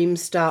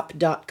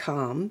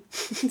dreamstop.com.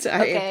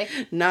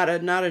 Not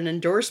an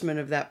endorsement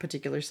of that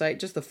particular site,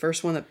 just the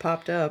first one that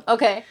popped up.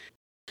 Okay.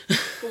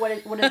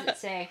 What does it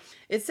say?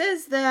 It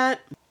says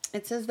that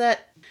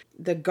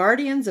the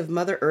guardians of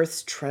Mother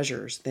Earth's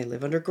treasures, they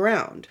live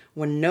underground.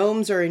 When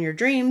gnomes are in your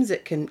dreams,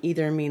 it can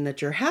either mean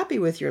that you're happy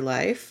with your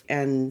life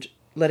and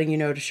letting you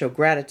know to show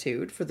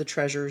gratitude for the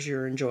treasures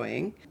you're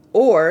enjoying,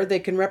 or they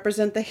can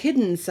represent the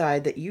hidden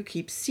side that you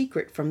keep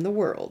secret from the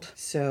world.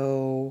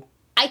 So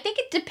I think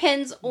it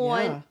depends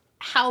on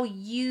how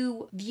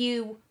you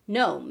view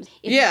gnomes.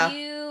 If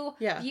you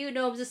view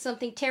gnomes as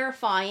something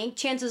terrifying,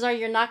 chances are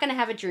you're not going to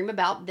have a dream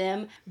about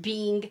them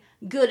being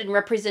good and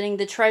representing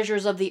the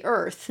treasures of the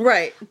earth.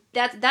 Right.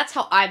 That's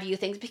how I view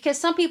things, because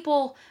some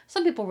people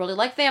really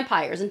like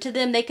vampires, and to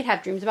them they could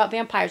have dreams about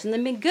vampires and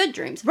them being good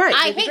dreams. Right.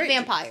 I hate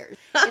vampires.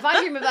 If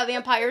I dream about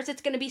vampires,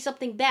 it's going to be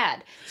something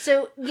bad.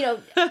 So,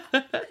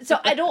 so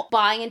I don't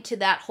buy into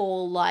that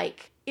whole,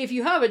 like, if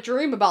you have a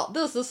dream about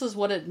this is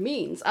what it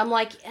means. I'm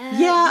like,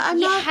 you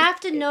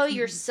have to know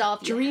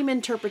yourself. Dream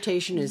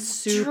interpretation is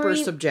super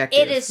subjective.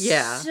 It is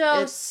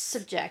so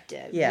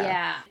subjective.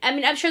 Yeah. I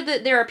mean, I'm sure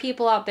that there are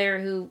people out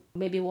there who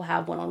maybe will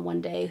have one on one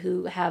day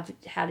who have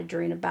had a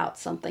dream about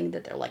something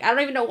that they're like, I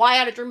don't even know why I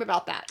had a dream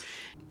about that.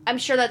 I'm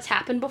sure that's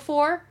happened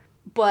before,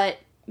 but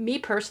me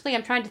personally,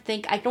 I'm trying to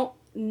think,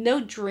 no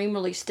dream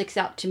really sticks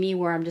out to me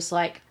where I'm just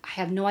like, I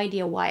have no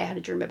idea why I had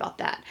a dream about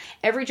that.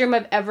 Every dream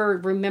I've ever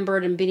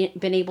remembered and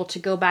been able to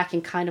go back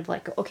and kind of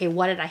like, okay,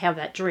 why did I have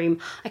that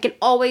dream? I can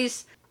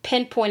always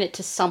pinpoint it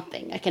to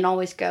something. I can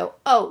always go,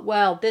 oh,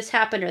 well, this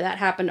happened or that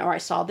happened, or I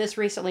saw this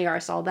recently, or I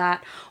saw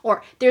that.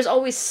 Or there's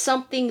always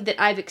something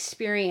that I've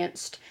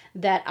experienced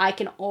that I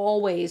can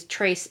always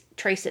trace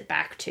it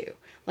back to.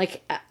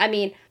 Like, I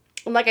mean,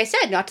 like I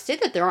said, not to say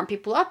that there aren't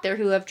people out there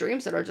who have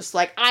dreams that are just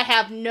like, I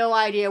have no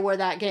idea where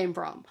that came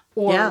from.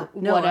 Or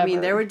whatever. I mean,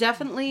 there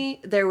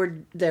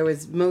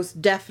was most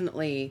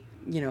definitely,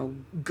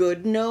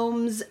 good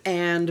gnomes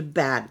and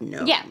bad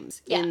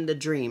gnomes in the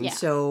dream. Yeah.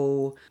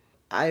 So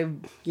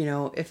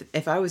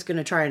if I was going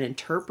to try and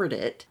interpret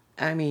it,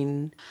 I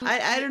mean,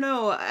 I don't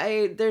know.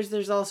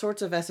 There's all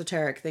sorts of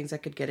esoteric things I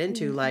could get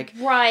into, like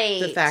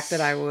the fact that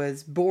I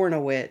was born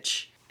a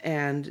witch.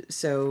 And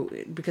so,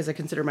 because I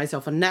consider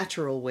myself a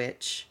natural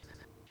witch,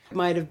 it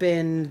might have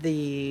been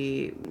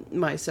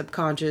my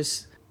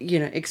subconscious,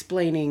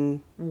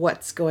 explaining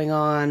what's going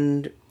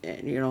on,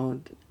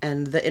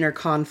 and the inner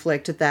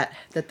conflict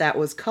that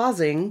was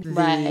causing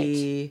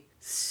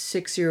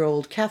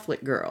 6-year-old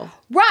Catholic girl.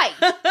 Right.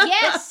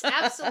 Yes,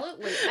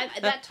 absolutely.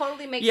 That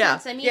totally makes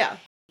sense. I mean, yeah.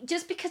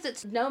 just because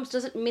it's gnomes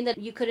doesn't mean that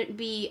you couldn't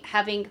be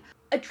having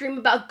a dream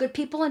about good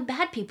people and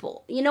bad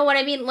people. You know what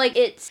I mean? Like,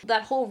 it's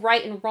that whole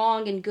right and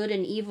wrong and good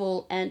and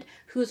evil and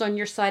who's on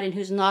your side and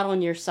who's not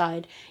on your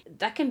side.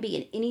 That can be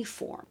in any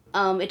form.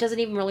 It doesn't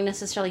even really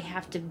necessarily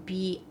have to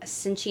be a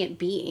sentient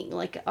being,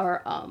 like,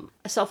 or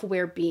a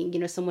self-aware being, you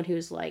know, someone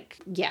who's like,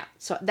 yeah.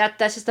 So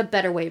that's just a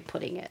better way of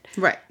putting it.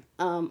 Right.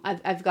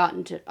 I've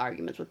gotten to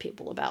arguments with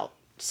people about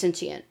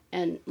sentient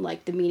and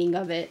like the meaning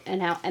of it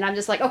and how, and I'm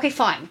just like, okay,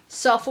 fine,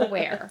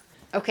 self-aware.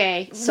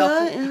 Okay,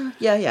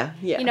 yeah.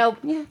 You know,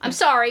 I'm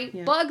sorry,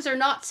 bugs are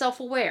not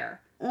self-aware.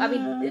 I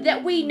mean,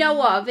 that we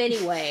know of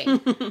anyway.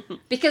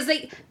 Because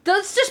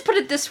let's just put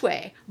it this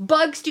way.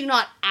 Bugs do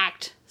not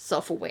act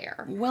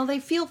self-aware. Well,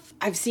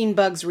 I've seen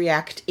bugs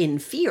react in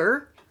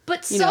fear.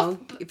 But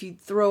if you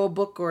throw a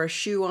book or a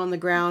shoe on the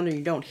ground and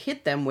you don't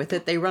hit them with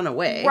it, they run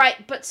away.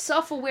 Right, but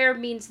self-aware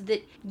means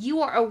that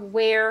you are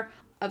aware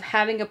of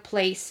having a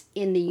place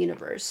in the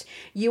universe.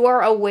 You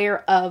are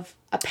aware of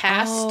a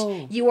past.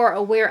 Oh. You are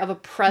aware of a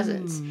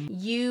present.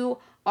 You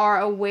are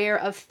aware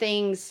of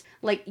things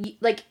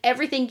like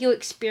everything you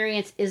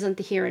experience isn't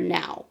the here and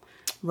now.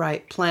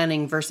 Right,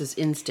 planning versus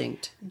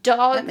instinct.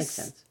 Dogs that makes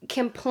sense.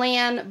 Can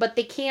plan, but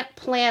they can't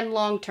plan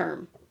long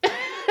term.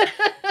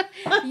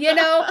 You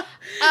know,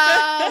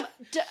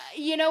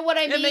 you know what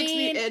I mean? It makes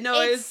me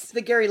it's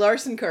the Gary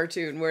Larson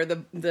cartoon where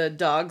the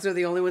dogs are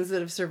the only ones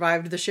that have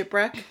survived the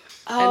shipwreck.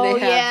 Oh,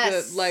 and they have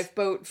the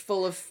lifeboat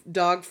full of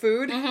dog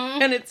food.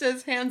 And it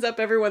says, hands up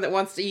everyone that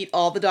wants to eat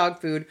all the dog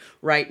food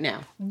right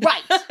now.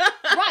 Right.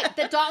 Right.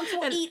 The dogs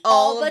will eat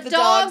all the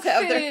dog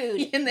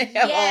food. And they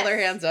have all their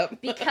hands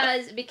up.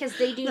 Because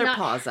they do their not.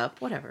 Their paws up,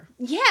 whatever.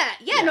 Yeah,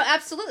 no,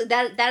 absolutely.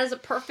 That's a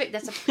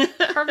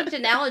perfect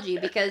analogy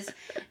because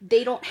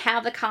they don't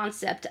have the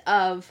concept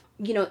of,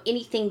 you know,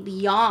 anything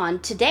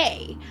beyond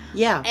today.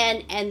 Yeah.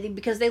 And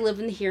because they live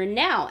in the here and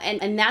now.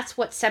 And that's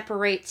what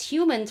separates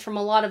humans from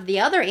a lot of the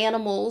other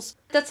animals.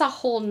 That's a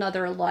whole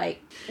nother,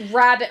 like,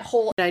 rabbit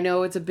hole. I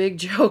know it's a big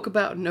joke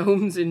about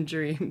gnomes in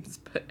dreams,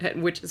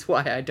 which is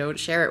why I don't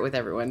share it with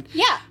everyone.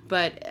 Yeah.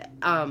 But,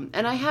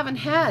 and I haven't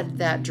had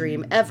that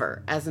dream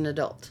ever as an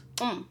adult.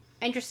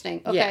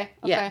 Interesting. Okay.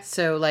 Yeah.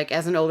 So, like,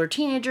 as an older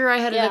teenager, I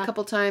had it a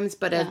couple times,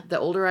 but as the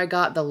older I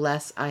got, the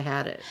less I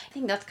had it. I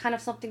think that's kind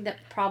of something that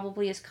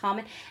probably is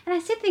common. And I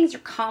say things are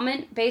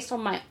common based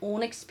on my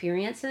own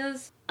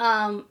experiences.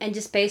 And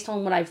just based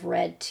on what I've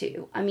read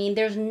too. I mean,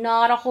 there's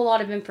not a whole lot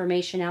of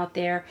information out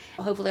there.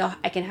 Hopefully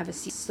I can have a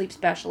sleep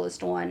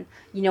specialist on,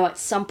 you know, at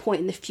some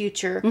point in the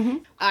future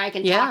I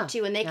can talk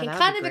to, and they can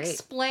kind of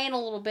explain a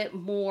little bit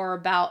more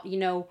about, you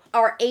know,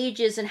 our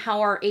ages and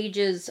how our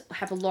ages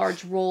have a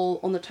large role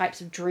on the types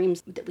of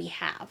dreams that we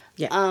have.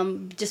 Yeah.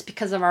 Just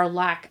because of our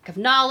lack of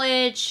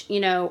knowledge,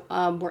 you know,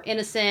 we're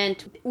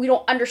innocent. We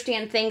don't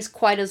understand things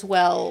quite as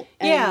well.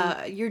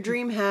 Your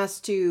dream has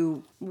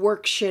to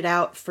work shit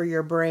out for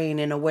your brain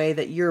in a way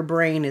that your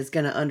brain is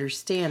going to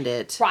understand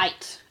it.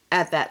 Right.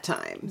 At that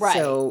time. Right.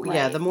 So,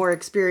 the more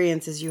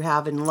experiences you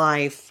have in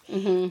life,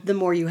 the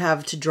more you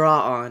have to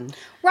draw on.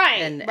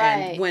 Right.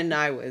 And when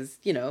I was,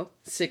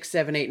 6,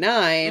 7, 8,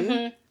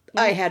 9,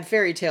 I had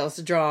fairy tales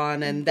to draw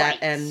on, and that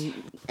and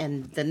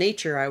the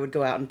nature I would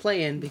go out and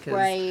play in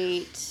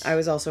because I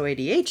was also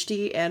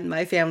ADHD, and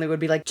my family would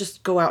be like,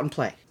 just go out and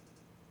play.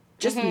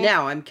 Just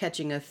now I'm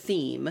catching a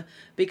theme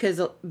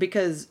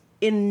because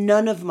in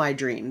none of my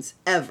dreams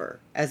ever,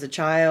 as a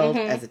child,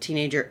 as a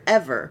teenager,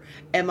 ever,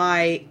 am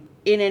I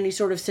in any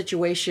sort of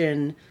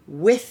situation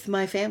with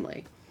my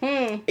family.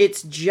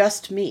 It's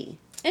just me.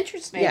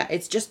 Interesting. Yeah,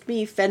 it's just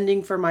me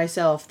fending for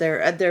myself. There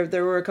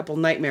were a couple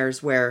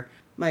nightmares where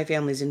my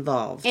family's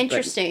involved.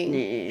 Interesting.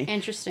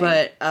 Interesting.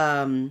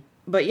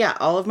 But yeah,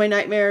 all of my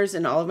nightmares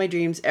and all of my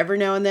dreams, every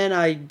now and then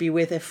I'd be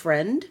with a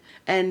friend,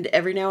 and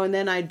every now and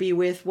then I'd be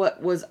with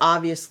what was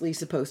obviously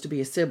supposed to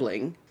be a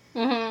sibling.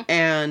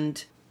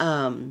 And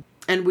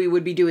we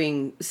would be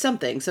doing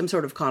something, some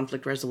sort of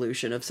conflict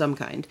resolution of some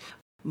kind.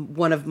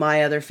 One of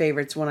my other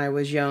favorites when I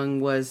was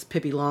young was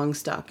Pippi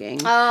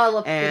Longstocking. Oh, I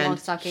love Pippi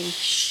Longstocking.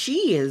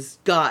 She has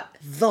got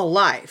the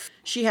life.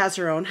 She has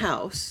her own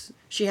house.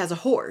 She has a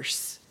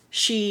horse.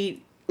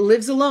 She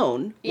lives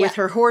alone with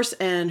her horse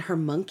and her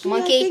monkey.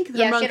 I think.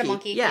 She had a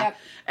monkey. Yeah.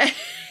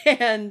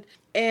 Yep.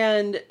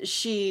 And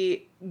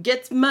she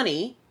gets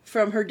money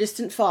from her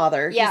distant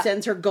father. He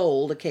sends her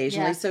gold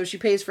occasionally, so she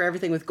pays for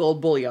everything with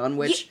gold bullion,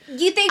 which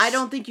you think I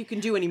don't think you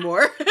can do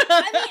anymore.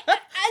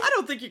 I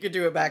don't think you could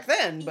do it back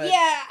then, but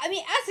I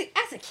mean,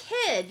 as a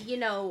kid,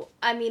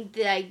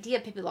 the idea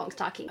of Pippi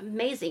Longstocking,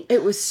 amazing.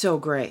 It was so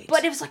great.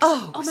 But it was like,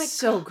 oh my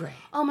god, great.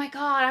 Oh my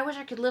god, I wish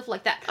I could live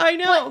like that. I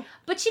know.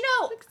 But so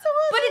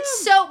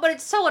awesome. but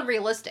it's so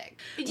unrealistic.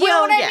 Do you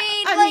know what I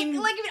mean?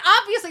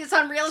 Obviously it's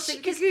unrealistic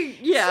because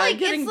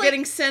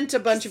getting sent a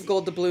bunch of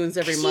gold doubloons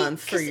every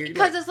month for your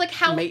because it's like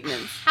how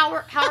maintenance. How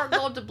are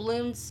gold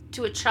doubloons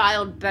to a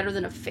child better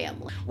than a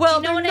family? Well,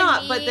 Do you know they're what I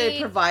not, but they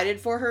mean? provided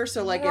for her.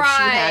 So, like, if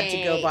she had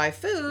to go Right. buy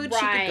food, she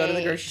could go to the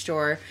Right. grocery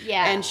store.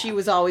 Yeah. And she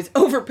was always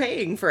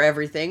overpaying for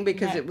everything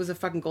because Right. it was a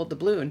fucking gold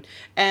doubloon.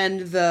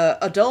 And the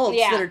adults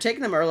Yeah. that are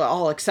taking them are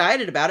all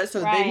excited about it,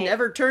 so Right. they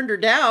never turned her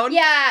down.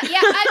 Yeah.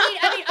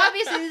 I mean,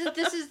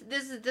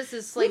 obviously, this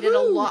is slated a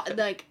lot,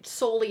 like,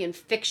 solely in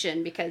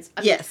fiction because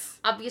Yes.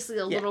 obviously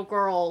a Yeah. little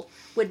girl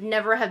would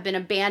never have been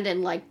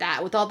abandoned like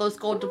that with all those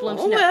gold doubloons.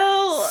 Oh,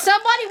 well,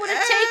 somebody would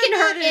have taken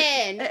her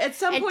in at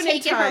some and point in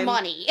taken her time-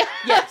 money.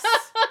 Yes.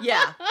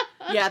 Yeah.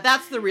 Yeah,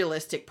 that's the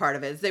realistic part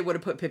of it. Is they would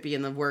have put Pippi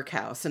in the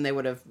workhouse and they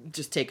would have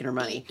just taken her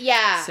money.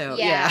 Yeah. So,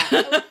 yeah.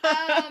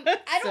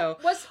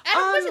 Was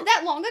it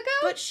that long ago?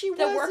 But she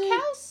the wasn't-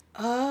 workhouse.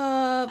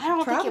 I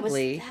don't think it was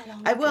probably. that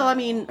long Well, I ago.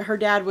 mean, her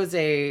dad was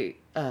a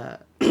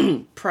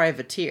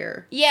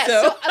privateer. Yeah.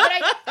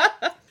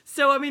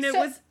 So I mean,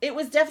 it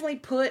was definitely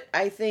put.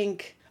 I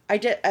think I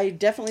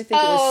definitely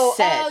think it was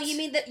set. Oh, you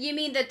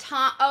mean the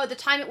time? Oh, the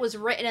time it was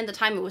written and the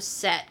time it was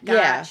set.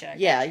 Yeah, Gotcha.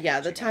 yeah.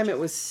 The time it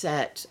was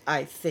set,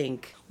 I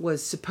think,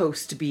 was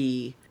supposed to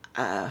be.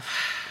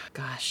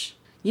 Gosh.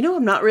 You know,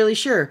 I'm not really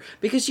sure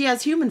because she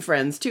has human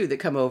friends too that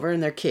come over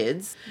and they're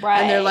kids,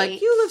 and they're like,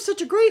 Right. "You live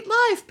such a great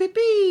life,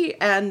 Pippi,"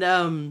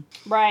 and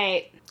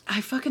Right. I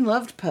fucking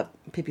loved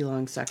Pippi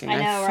Longstocking. I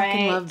know,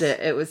 fucking right? loved it.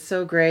 It was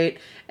so great,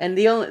 and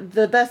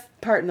the best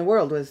part in the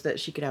world was that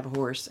she could have a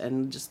horse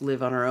and just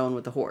live on her own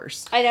with the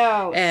horse. I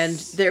know. And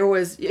there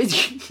was.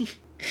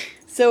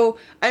 So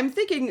I'm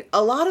thinking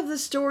a lot of the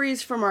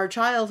stories from our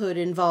childhood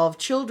involve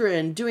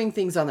children doing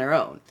things on their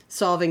own,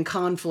 solving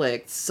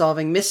conflicts,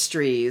 solving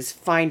mysteries,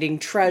 finding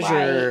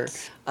treasure,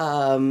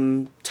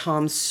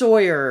 Tom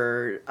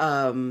Sawyer,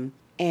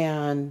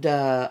 and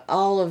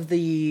all of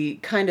the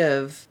kind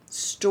of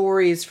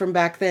stories from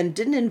back then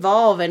didn't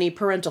involve any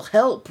parental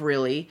help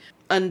really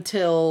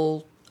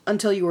until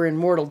you were in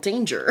mortal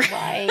danger.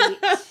 Right.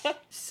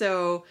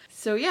 So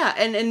yeah,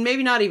 and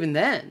maybe not even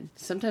then.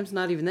 Sometimes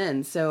not even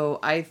then. So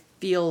I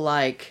feel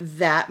like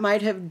that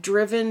might have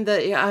driven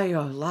I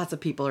know lots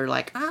of people are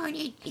like, oh,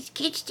 these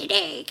kids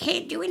today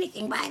can't do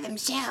anything by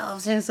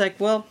themselves. And it's like,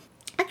 well,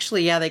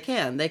 actually, yeah, they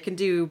can. They can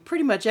do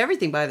pretty much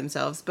everything by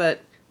themselves,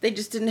 but they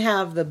just didn't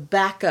have the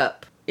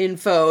backup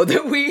info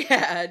that we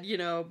had,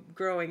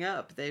 growing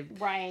up.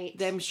 Right.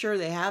 I'm sure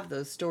they have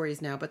those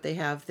stories now, but they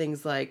have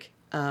things like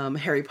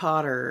Harry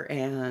Potter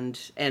and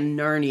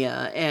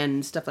Narnia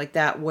and stuff like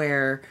that,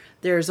 where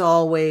there's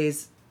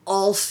always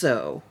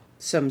also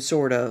some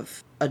sort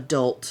of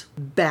adult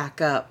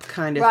backup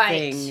kind of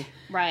thing,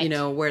 Right.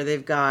 where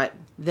they've got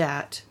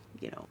that,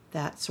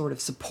 that sort of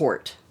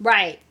support.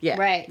 Right. Yeah.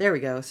 Right. There we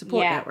go.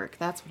 Support Yeah. network.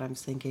 That's what I'm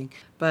thinking.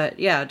 But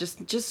yeah,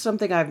 just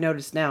something I've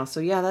noticed now. So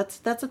yeah,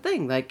 that's a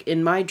thing. Like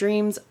in my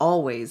dreams,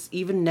 always,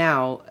 even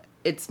now,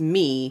 it's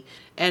me.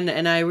 And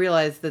I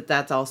realize that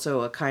that's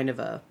also a kind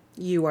of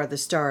you are the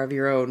star of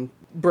your own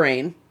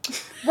brain.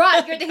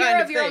 Right. You're the kind hero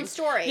of of your thing. own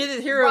story. You're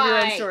the hero of your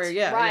own story.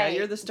 Yeah. Right. Yeah.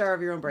 You're the star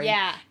of your own brain.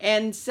 Yeah.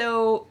 And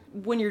so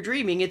when you're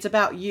dreaming, it's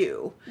about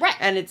you. Right.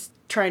 And it's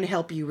trying to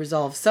help you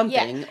resolve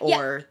something Yeah.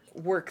 or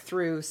work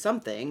through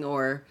something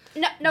or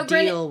No,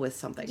 deal with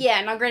something.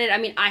 Yeah, now granted, I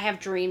mean, I have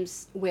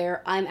dreams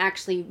where I'm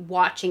actually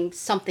watching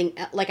something,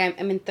 like I'm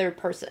in third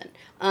person.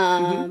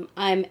 Where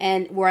I'm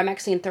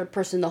actually in third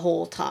person the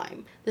whole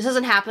time. This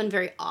doesn't happen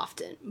very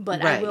often,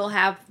 but I Right. will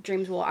have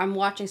dreams where I'm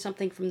watching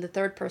something from the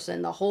third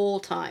person the whole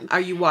time. Are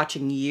you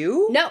watching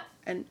you? No.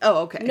 And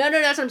okay. No,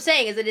 that's what I'm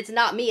saying, is that it's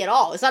not me at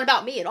all. It's not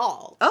about me at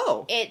all.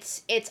 Oh.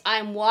 It's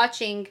I'm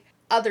watching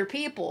other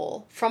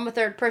people from a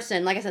third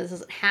person. Like I said, this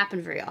doesn't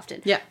happen very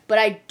often. Yeah. But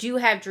I do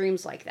have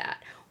dreams like that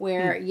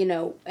where,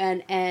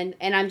 and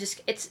I'm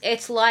just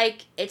it's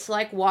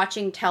like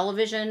watching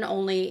television,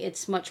 only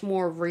it's much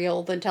more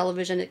real than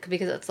television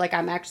because it's like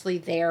I'm actually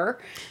there.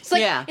 It's like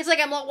Yeah. it's like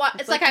I'm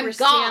we're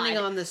God. standing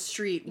on the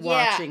street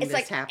watching it's this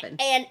like, happen.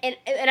 And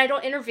I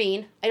don't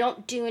intervene. I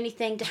don't do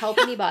anything to help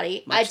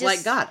anybody. I Much just,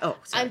 like God. Oh,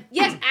 sorry.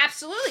 Yes,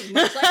 absolutely.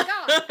 Much like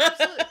God.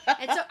 Absolutely.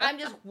 And so I'm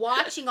just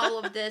watching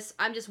all of this.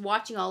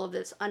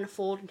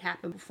 Unfold and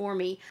happen before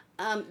me.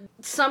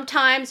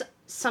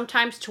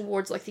 Sometimes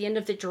towards like the end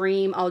of the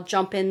dream, I'll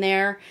jump in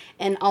there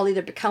and I'll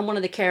either become one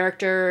of the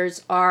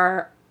characters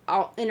or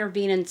I'll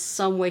intervene in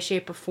some way,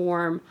 shape, or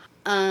form.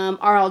 Or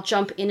I'll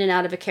jump in and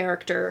out of a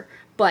character.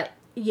 But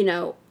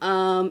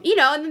and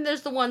then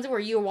there's the ones where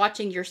you're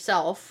watching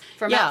yourself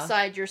from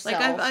outside yourself.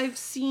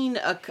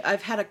 Like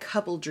I've had a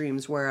couple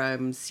dreams where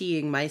I'm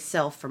seeing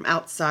myself from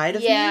outside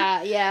of me.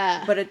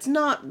 Yeah. But it's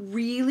not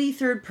really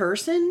third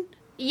person.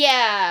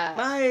 Yeah.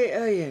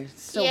 It's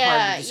so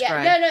hard to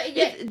describe.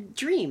 Yeah.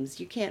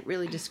 Dreams, you can't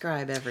really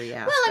describe every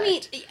aspect. Well, I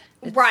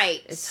mean,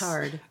 right. It's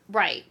hard.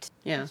 Right.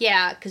 Yeah.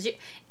 Yeah, because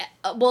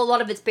a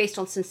lot of it's based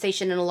on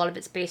sensation and a lot of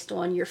it's based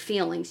on your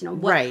feelings.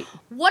 Right.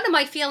 What am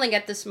I feeling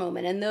at this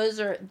moment? And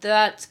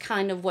that's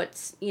kind of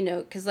what's,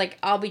 because like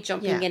I'll be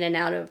jumping in and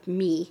out of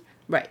me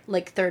Right.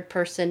 Like third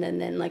person, and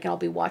then like I'll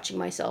be watching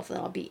myself, and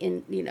I'll be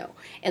in,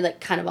 and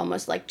like kind of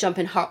almost like jump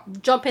in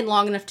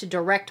long enough to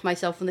direct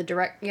myself in the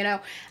direct,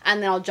 and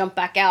then I'll jump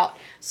back out.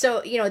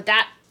 So,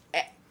 that,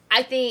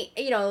 I think,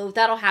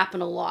 that'll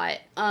happen a lot.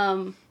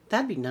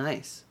 That'd be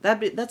nice.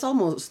 That's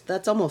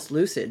almost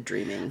lucid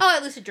dreaming. Oh, I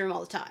lucid dream all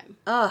the time.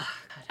 Oh,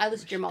 I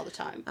lucid dream all the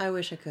time. I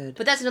wish I could.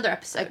 But that's another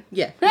episode.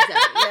 Yeah,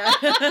 exactly.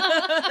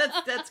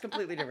 Yeah. that's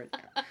completely different.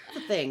 That's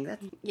the thing.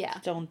 That's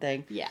its own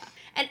thing. Yeah.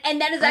 And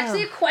that is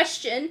actually a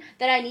question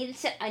that I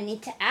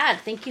need to add.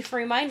 Thank you for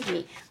reminding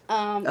me.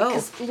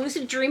 Because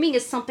lucid dreaming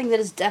is something that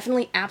is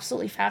definitely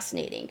absolutely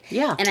fascinating.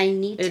 Yeah. And I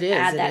need to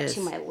add that to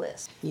my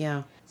list.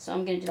 Yeah. So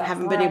I'm going to do that. I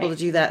haven't been able to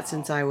do that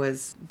since I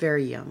was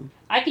very young.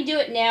 I can do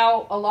it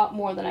now a lot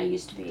more than I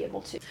used to be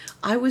able to.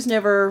 I was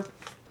never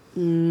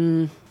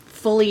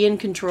fully in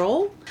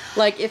control.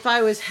 Like if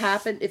I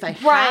happened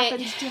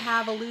to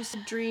have a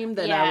lucid dream,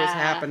 then I was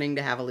happening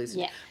to have a lucid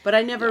dream. But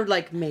I never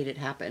like made it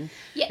happen.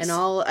 Yes. And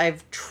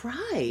I've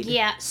tried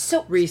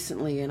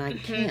recently and I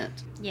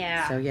can't.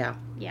 Yeah. So yeah.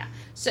 Yeah.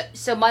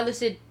 So my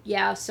lucid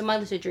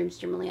dreams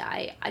generally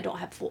I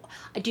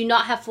do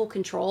not have full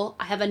control.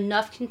 I have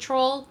enough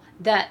control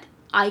that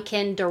I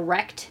can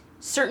direct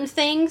certain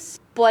things,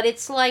 but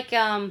it's like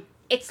a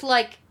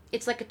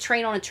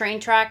train on a train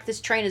track. This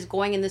train is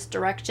going in this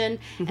direction,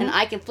 and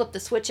I can flip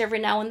the switch every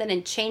now and then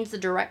and change the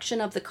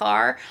direction of the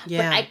car.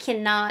 Yeah. But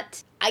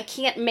I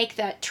can't make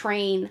that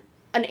train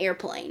an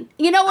airplane.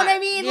 You know what I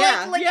mean?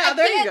 Yeah,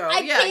 there you go.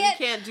 You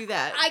can't do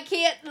that. I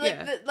can't,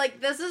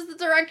 this is the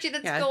direction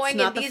it's going. It's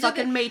not and the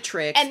fucking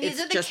Matrix. And these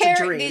are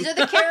the these are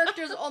the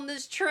characters on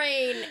this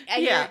train,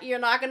 and you're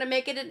not going to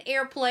make it an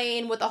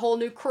airplane with a whole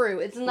new crew.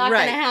 It's not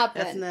going to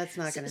happen. That's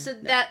not going to. So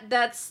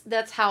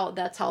that's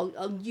how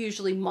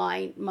usually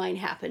mine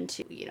happen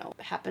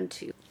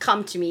to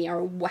come to me,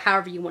 or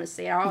however you want to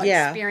say it. I'll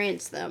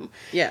experience them.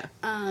 Yeah.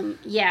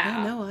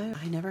 Yeah. No,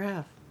 I never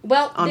have.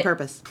 Well, on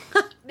purpose.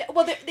 There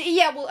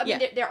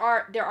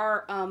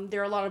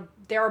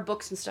are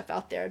books and stuff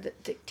out there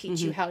that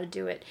teach you how to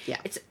do it. Yeah.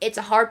 It's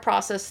a hard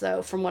process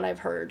though, from what I've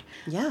heard.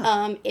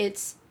 Yeah.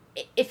 If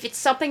it's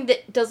something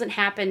that doesn't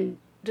happen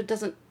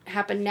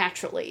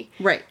naturally.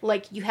 Right.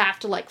 Like you have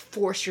to like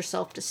force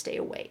yourself to stay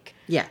awake.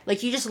 Yeah.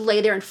 Like you just lay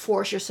there and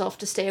force yourself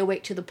to stay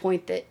awake to the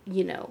point that,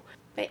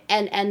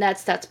 and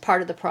that's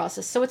part of the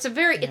process. So it's a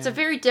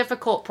very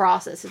difficult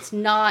process. It's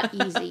not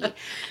easy. And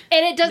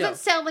it doesn't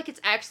sound like it's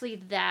actually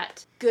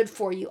that good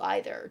for you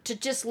either, to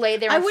just lay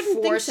there and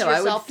force yourself to stay awake.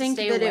 I would think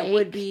that it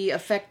would be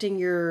affecting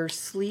your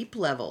sleep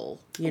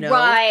level,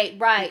 Right.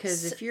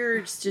 Because if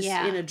you're just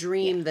in a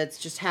dream that's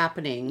just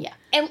happening. Yeah.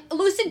 And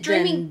lucid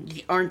dreaming,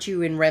 then aren't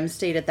you in REM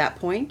state at that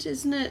point,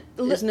 isn't it?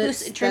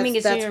 Lucid dreaming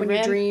is that's when REM.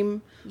 You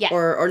dream. Yeah.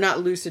 Or not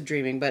lucid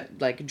dreaming, but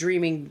like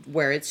dreaming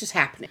where it's just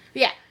happening.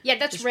 Yeah. Yeah,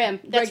 that's just REM.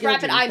 That's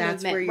rapid eye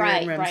movement. That's where you're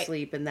in REM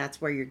sleep, and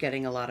that's where you're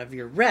getting a lot of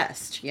your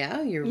rest.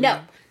 Yeah?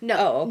 No.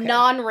 Oh, okay.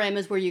 Non-REM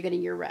is where you're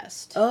getting your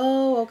rest.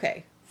 Oh,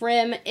 okay.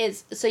 REM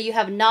is, so you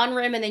have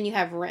non-REM and then you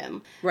have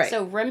REM. Right.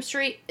 So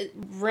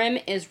REM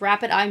is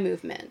rapid eye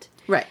movement.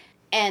 Right.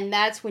 And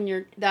that's when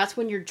you're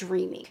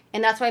dreaming.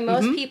 And that's why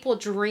most people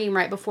dream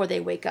right before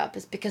they wake up,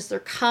 is because they're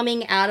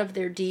coming out of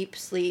their deep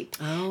sleep.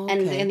 Oh, okay.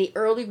 And in the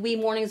early wee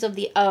mornings of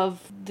the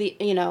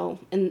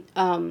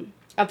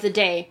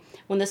day,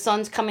 when the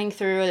sun's coming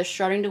through, they're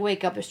starting to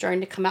wake up, they're starting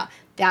to come out.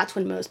 That's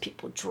when most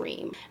people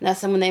dream. And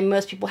that's when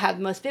most people have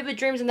the most vivid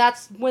dreams, and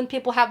that's when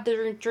people have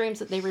their dreams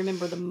that they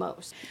remember the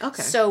most.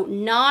 Okay. So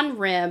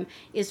non-REM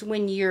is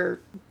when you're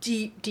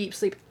deep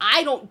sleep.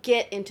 I don't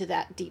get into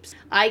that deep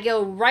sleep. I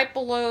go right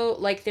below,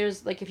 like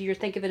there's, like if you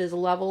think of it as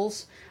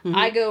levels,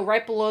 I go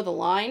right below the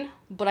line,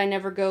 but I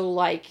never go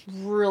like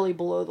really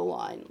below the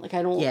line. Like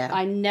I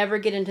never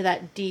get into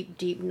that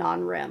deep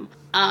non-REM.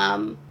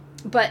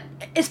 But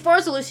as far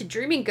as the lucid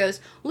dreaming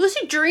goes,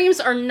 lucid dreams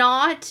are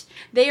not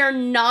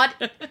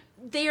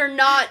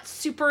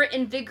super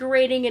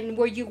invigorating and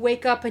where you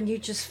wake up and you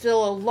just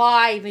feel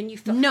alive and you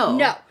feel...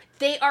 No.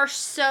 They are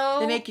so...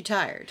 They make you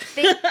tired.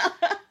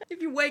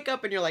 If you wake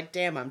up and you're like,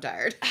 damn, I'm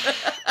tired.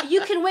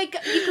 You can wake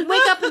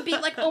up and be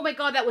like, oh my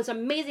God, that was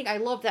amazing. I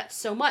love that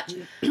so much.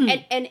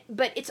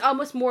 But it's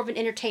almost more of an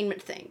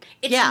entertainment thing.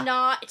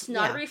 It's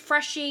not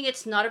refreshing.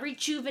 It's not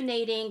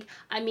rejuvenating.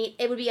 I mean,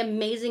 it would be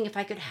amazing if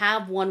I could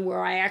have one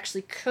where I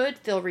actually could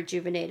feel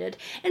rejuvenated.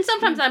 And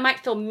sometimes I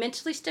might feel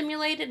mentally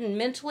stimulated and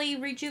mentally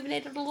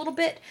rejuvenated a little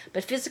bit,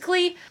 but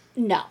physically,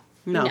 no.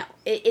 No.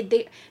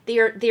 They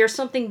are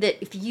something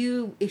that if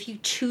you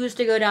choose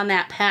to go down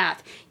that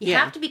path, you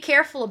have to be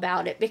careful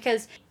about it,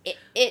 because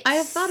it's... I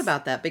have thought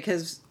about that,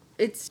 because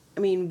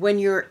when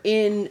you're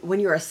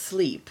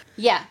asleep.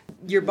 Yeah.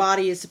 Your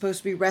body is supposed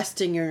to be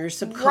resting, and your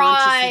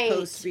subconscious is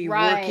supposed to be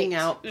working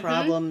out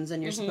problems,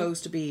 and you're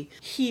supposed to be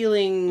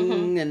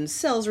healing and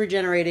cells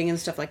regenerating and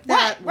stuff like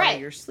that while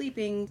you're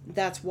sleeping.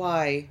 That's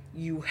why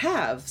you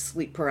have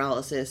sleep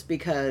paralysis,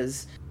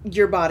 because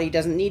your body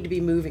doesn't need to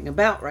be moving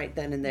about right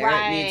then and there.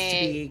 It needs to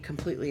be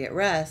completely at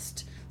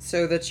rest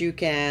so that you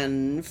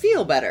can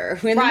feel better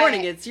in the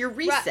morning. It's your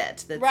reset.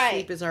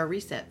 Sleep is our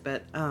reset.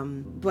 But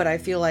I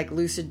feel like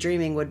lucid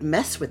dreaming would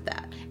mess with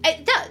that.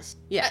 It does.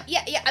 Yeah.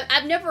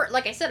 I've never,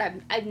 like I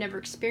said, I've never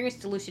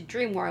experienced a lucid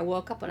dream where I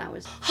woke up and I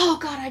was, oh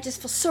God, I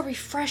just feel so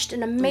refreshed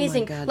and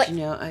amazing. Oh my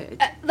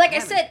God, like, I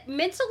said,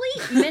 mentally,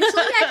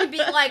 I could be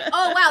like,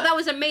 oh wow, that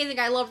was amazing.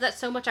 I love that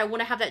so much. I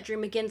want to have that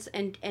dream again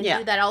and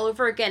do that all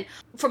over again.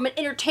 From an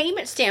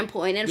entertainment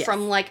standpoint and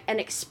from like an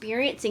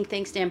experiencing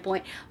thing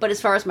standpoint. But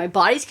as far as my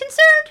body's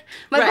concerned,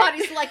 my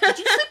body's like, did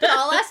you sleep at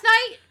all last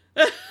night?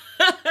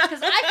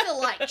 Because I feel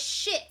like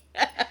shit.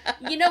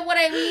 You know what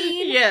I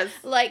mean? Yes.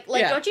 Like,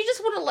 don't you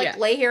just want to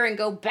lay here and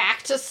go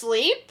back to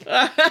sleep? You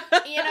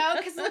know,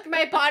 because like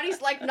my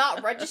body's like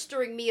not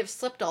registering me have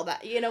slept all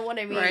that. You know what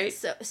I mean? Right.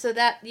 So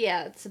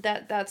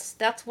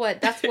that's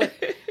what.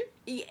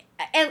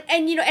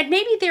 And you know, and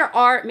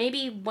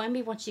maybe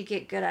once you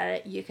get good at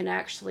it, you can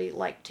actually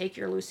like take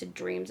your lucid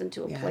dreams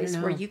into a place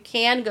where you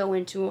can go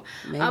into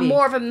a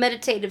more of a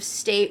meditative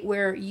state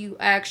where you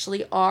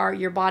actually are,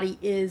 your body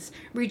is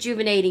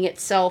rejuvenating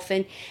itself,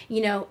 and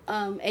you know,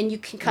 and you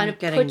can kind of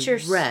put your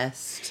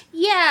rest.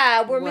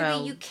 Yeah, where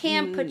maybe you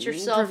can put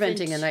yourself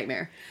preventing a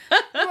nightmare.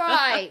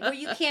 Right, where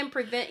you can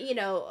prevent, you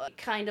know,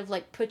 kind of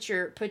like put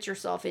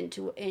yourself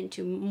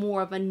into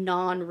more of a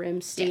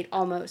non-REM state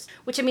almost.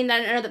 Which I mean,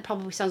 I know that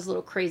probably sounds a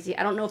little crazy.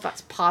 I don't know if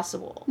that's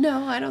possible.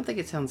 No, I don't think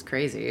it sounds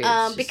crazy.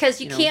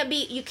 Because you can't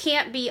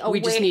be aware. We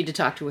just need to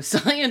talk to a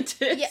scientist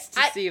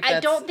to see if that's I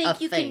don't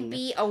think you thing. can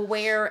be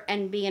aware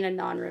and be in a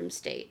non-REM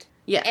state.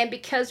 Yeah. And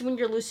because when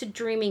you're lucid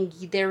dreaming,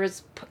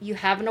 you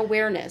have an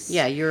awareness.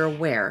 Yeah, you're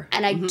aware.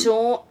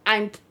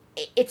 And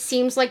it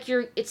seems like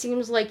you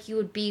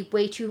would be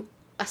way too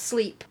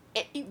asleep.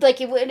 I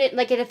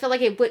feel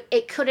like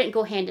it couldn't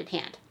go hand in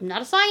hand. I'm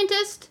not a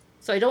scientist,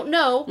 so I don't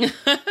know.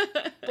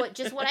 But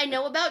just what I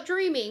know about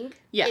dreaming,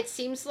 it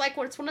seems like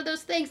it's one of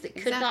those things that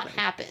could not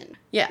happen.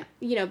 Yeah.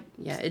 You know.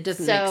 Yeah, it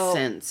doesn't make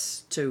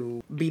sense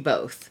to be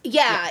both.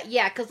 Yeah,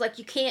 because like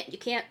you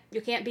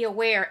can't be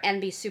aware and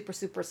be super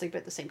super asleep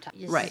at the same time.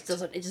 It just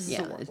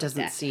doesn't work. It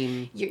doesn't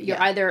seem.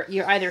 You're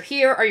either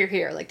here or you're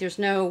here. Like there's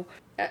no.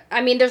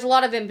 I mean,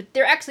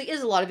 there actually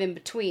is a lot of in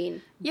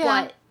between.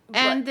 Yeah.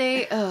 And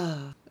they,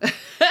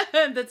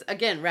 that's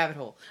again rabbit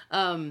hole.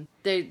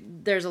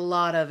 There's a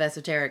lot of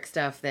esoteric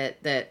stuff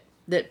that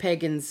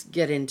pagans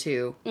get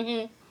into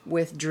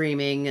with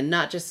dreaming, and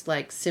not just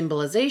like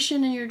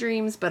symbolization in your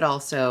dreams, but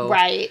also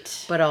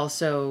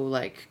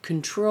like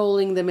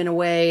controlling them in a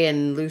way,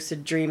 and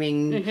lucid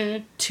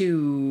dreaming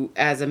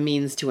as a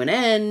means to an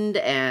end,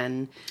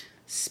 and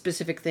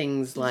specific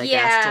things like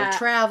astral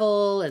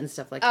travel and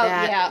stuff like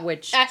that,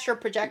 which astral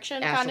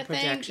projection kind of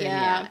thing.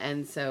 Yeah.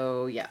 And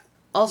so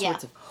all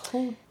sorts of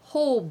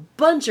whole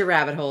bunch of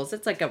rabbit holes.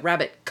 It's like a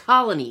rabbit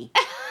colony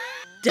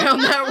down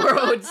that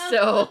road.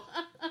 So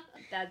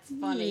that's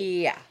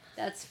funny. Yeah,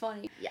 that's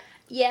funny.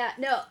 Yeah.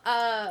 No.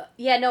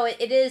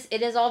 It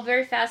is all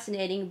very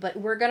fascinating. But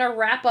we're gonna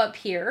wrap up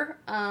here.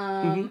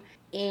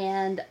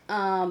 And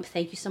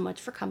thank you so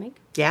much for coming.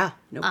 Yeah,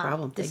 no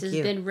problem. This has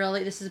been a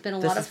lot of fun.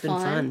 This has been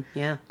fun.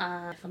 Yeah.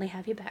 Definitely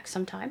have you back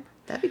sometime.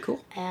 That'd be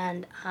cool.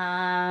 And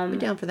be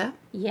down for that.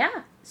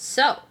 Yeah.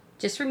 So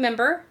just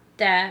remember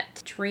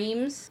that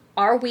dreams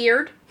are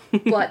weird,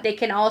 but they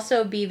can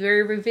also be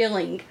very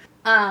revealing.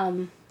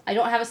 I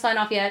don't have a sign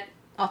off yet.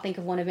 I'll think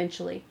of one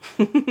eventually.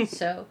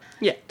 So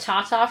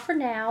ta-ta for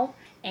now,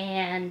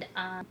 and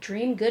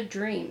dream good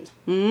dreams.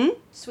 Mm-hmm.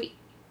 Sweet.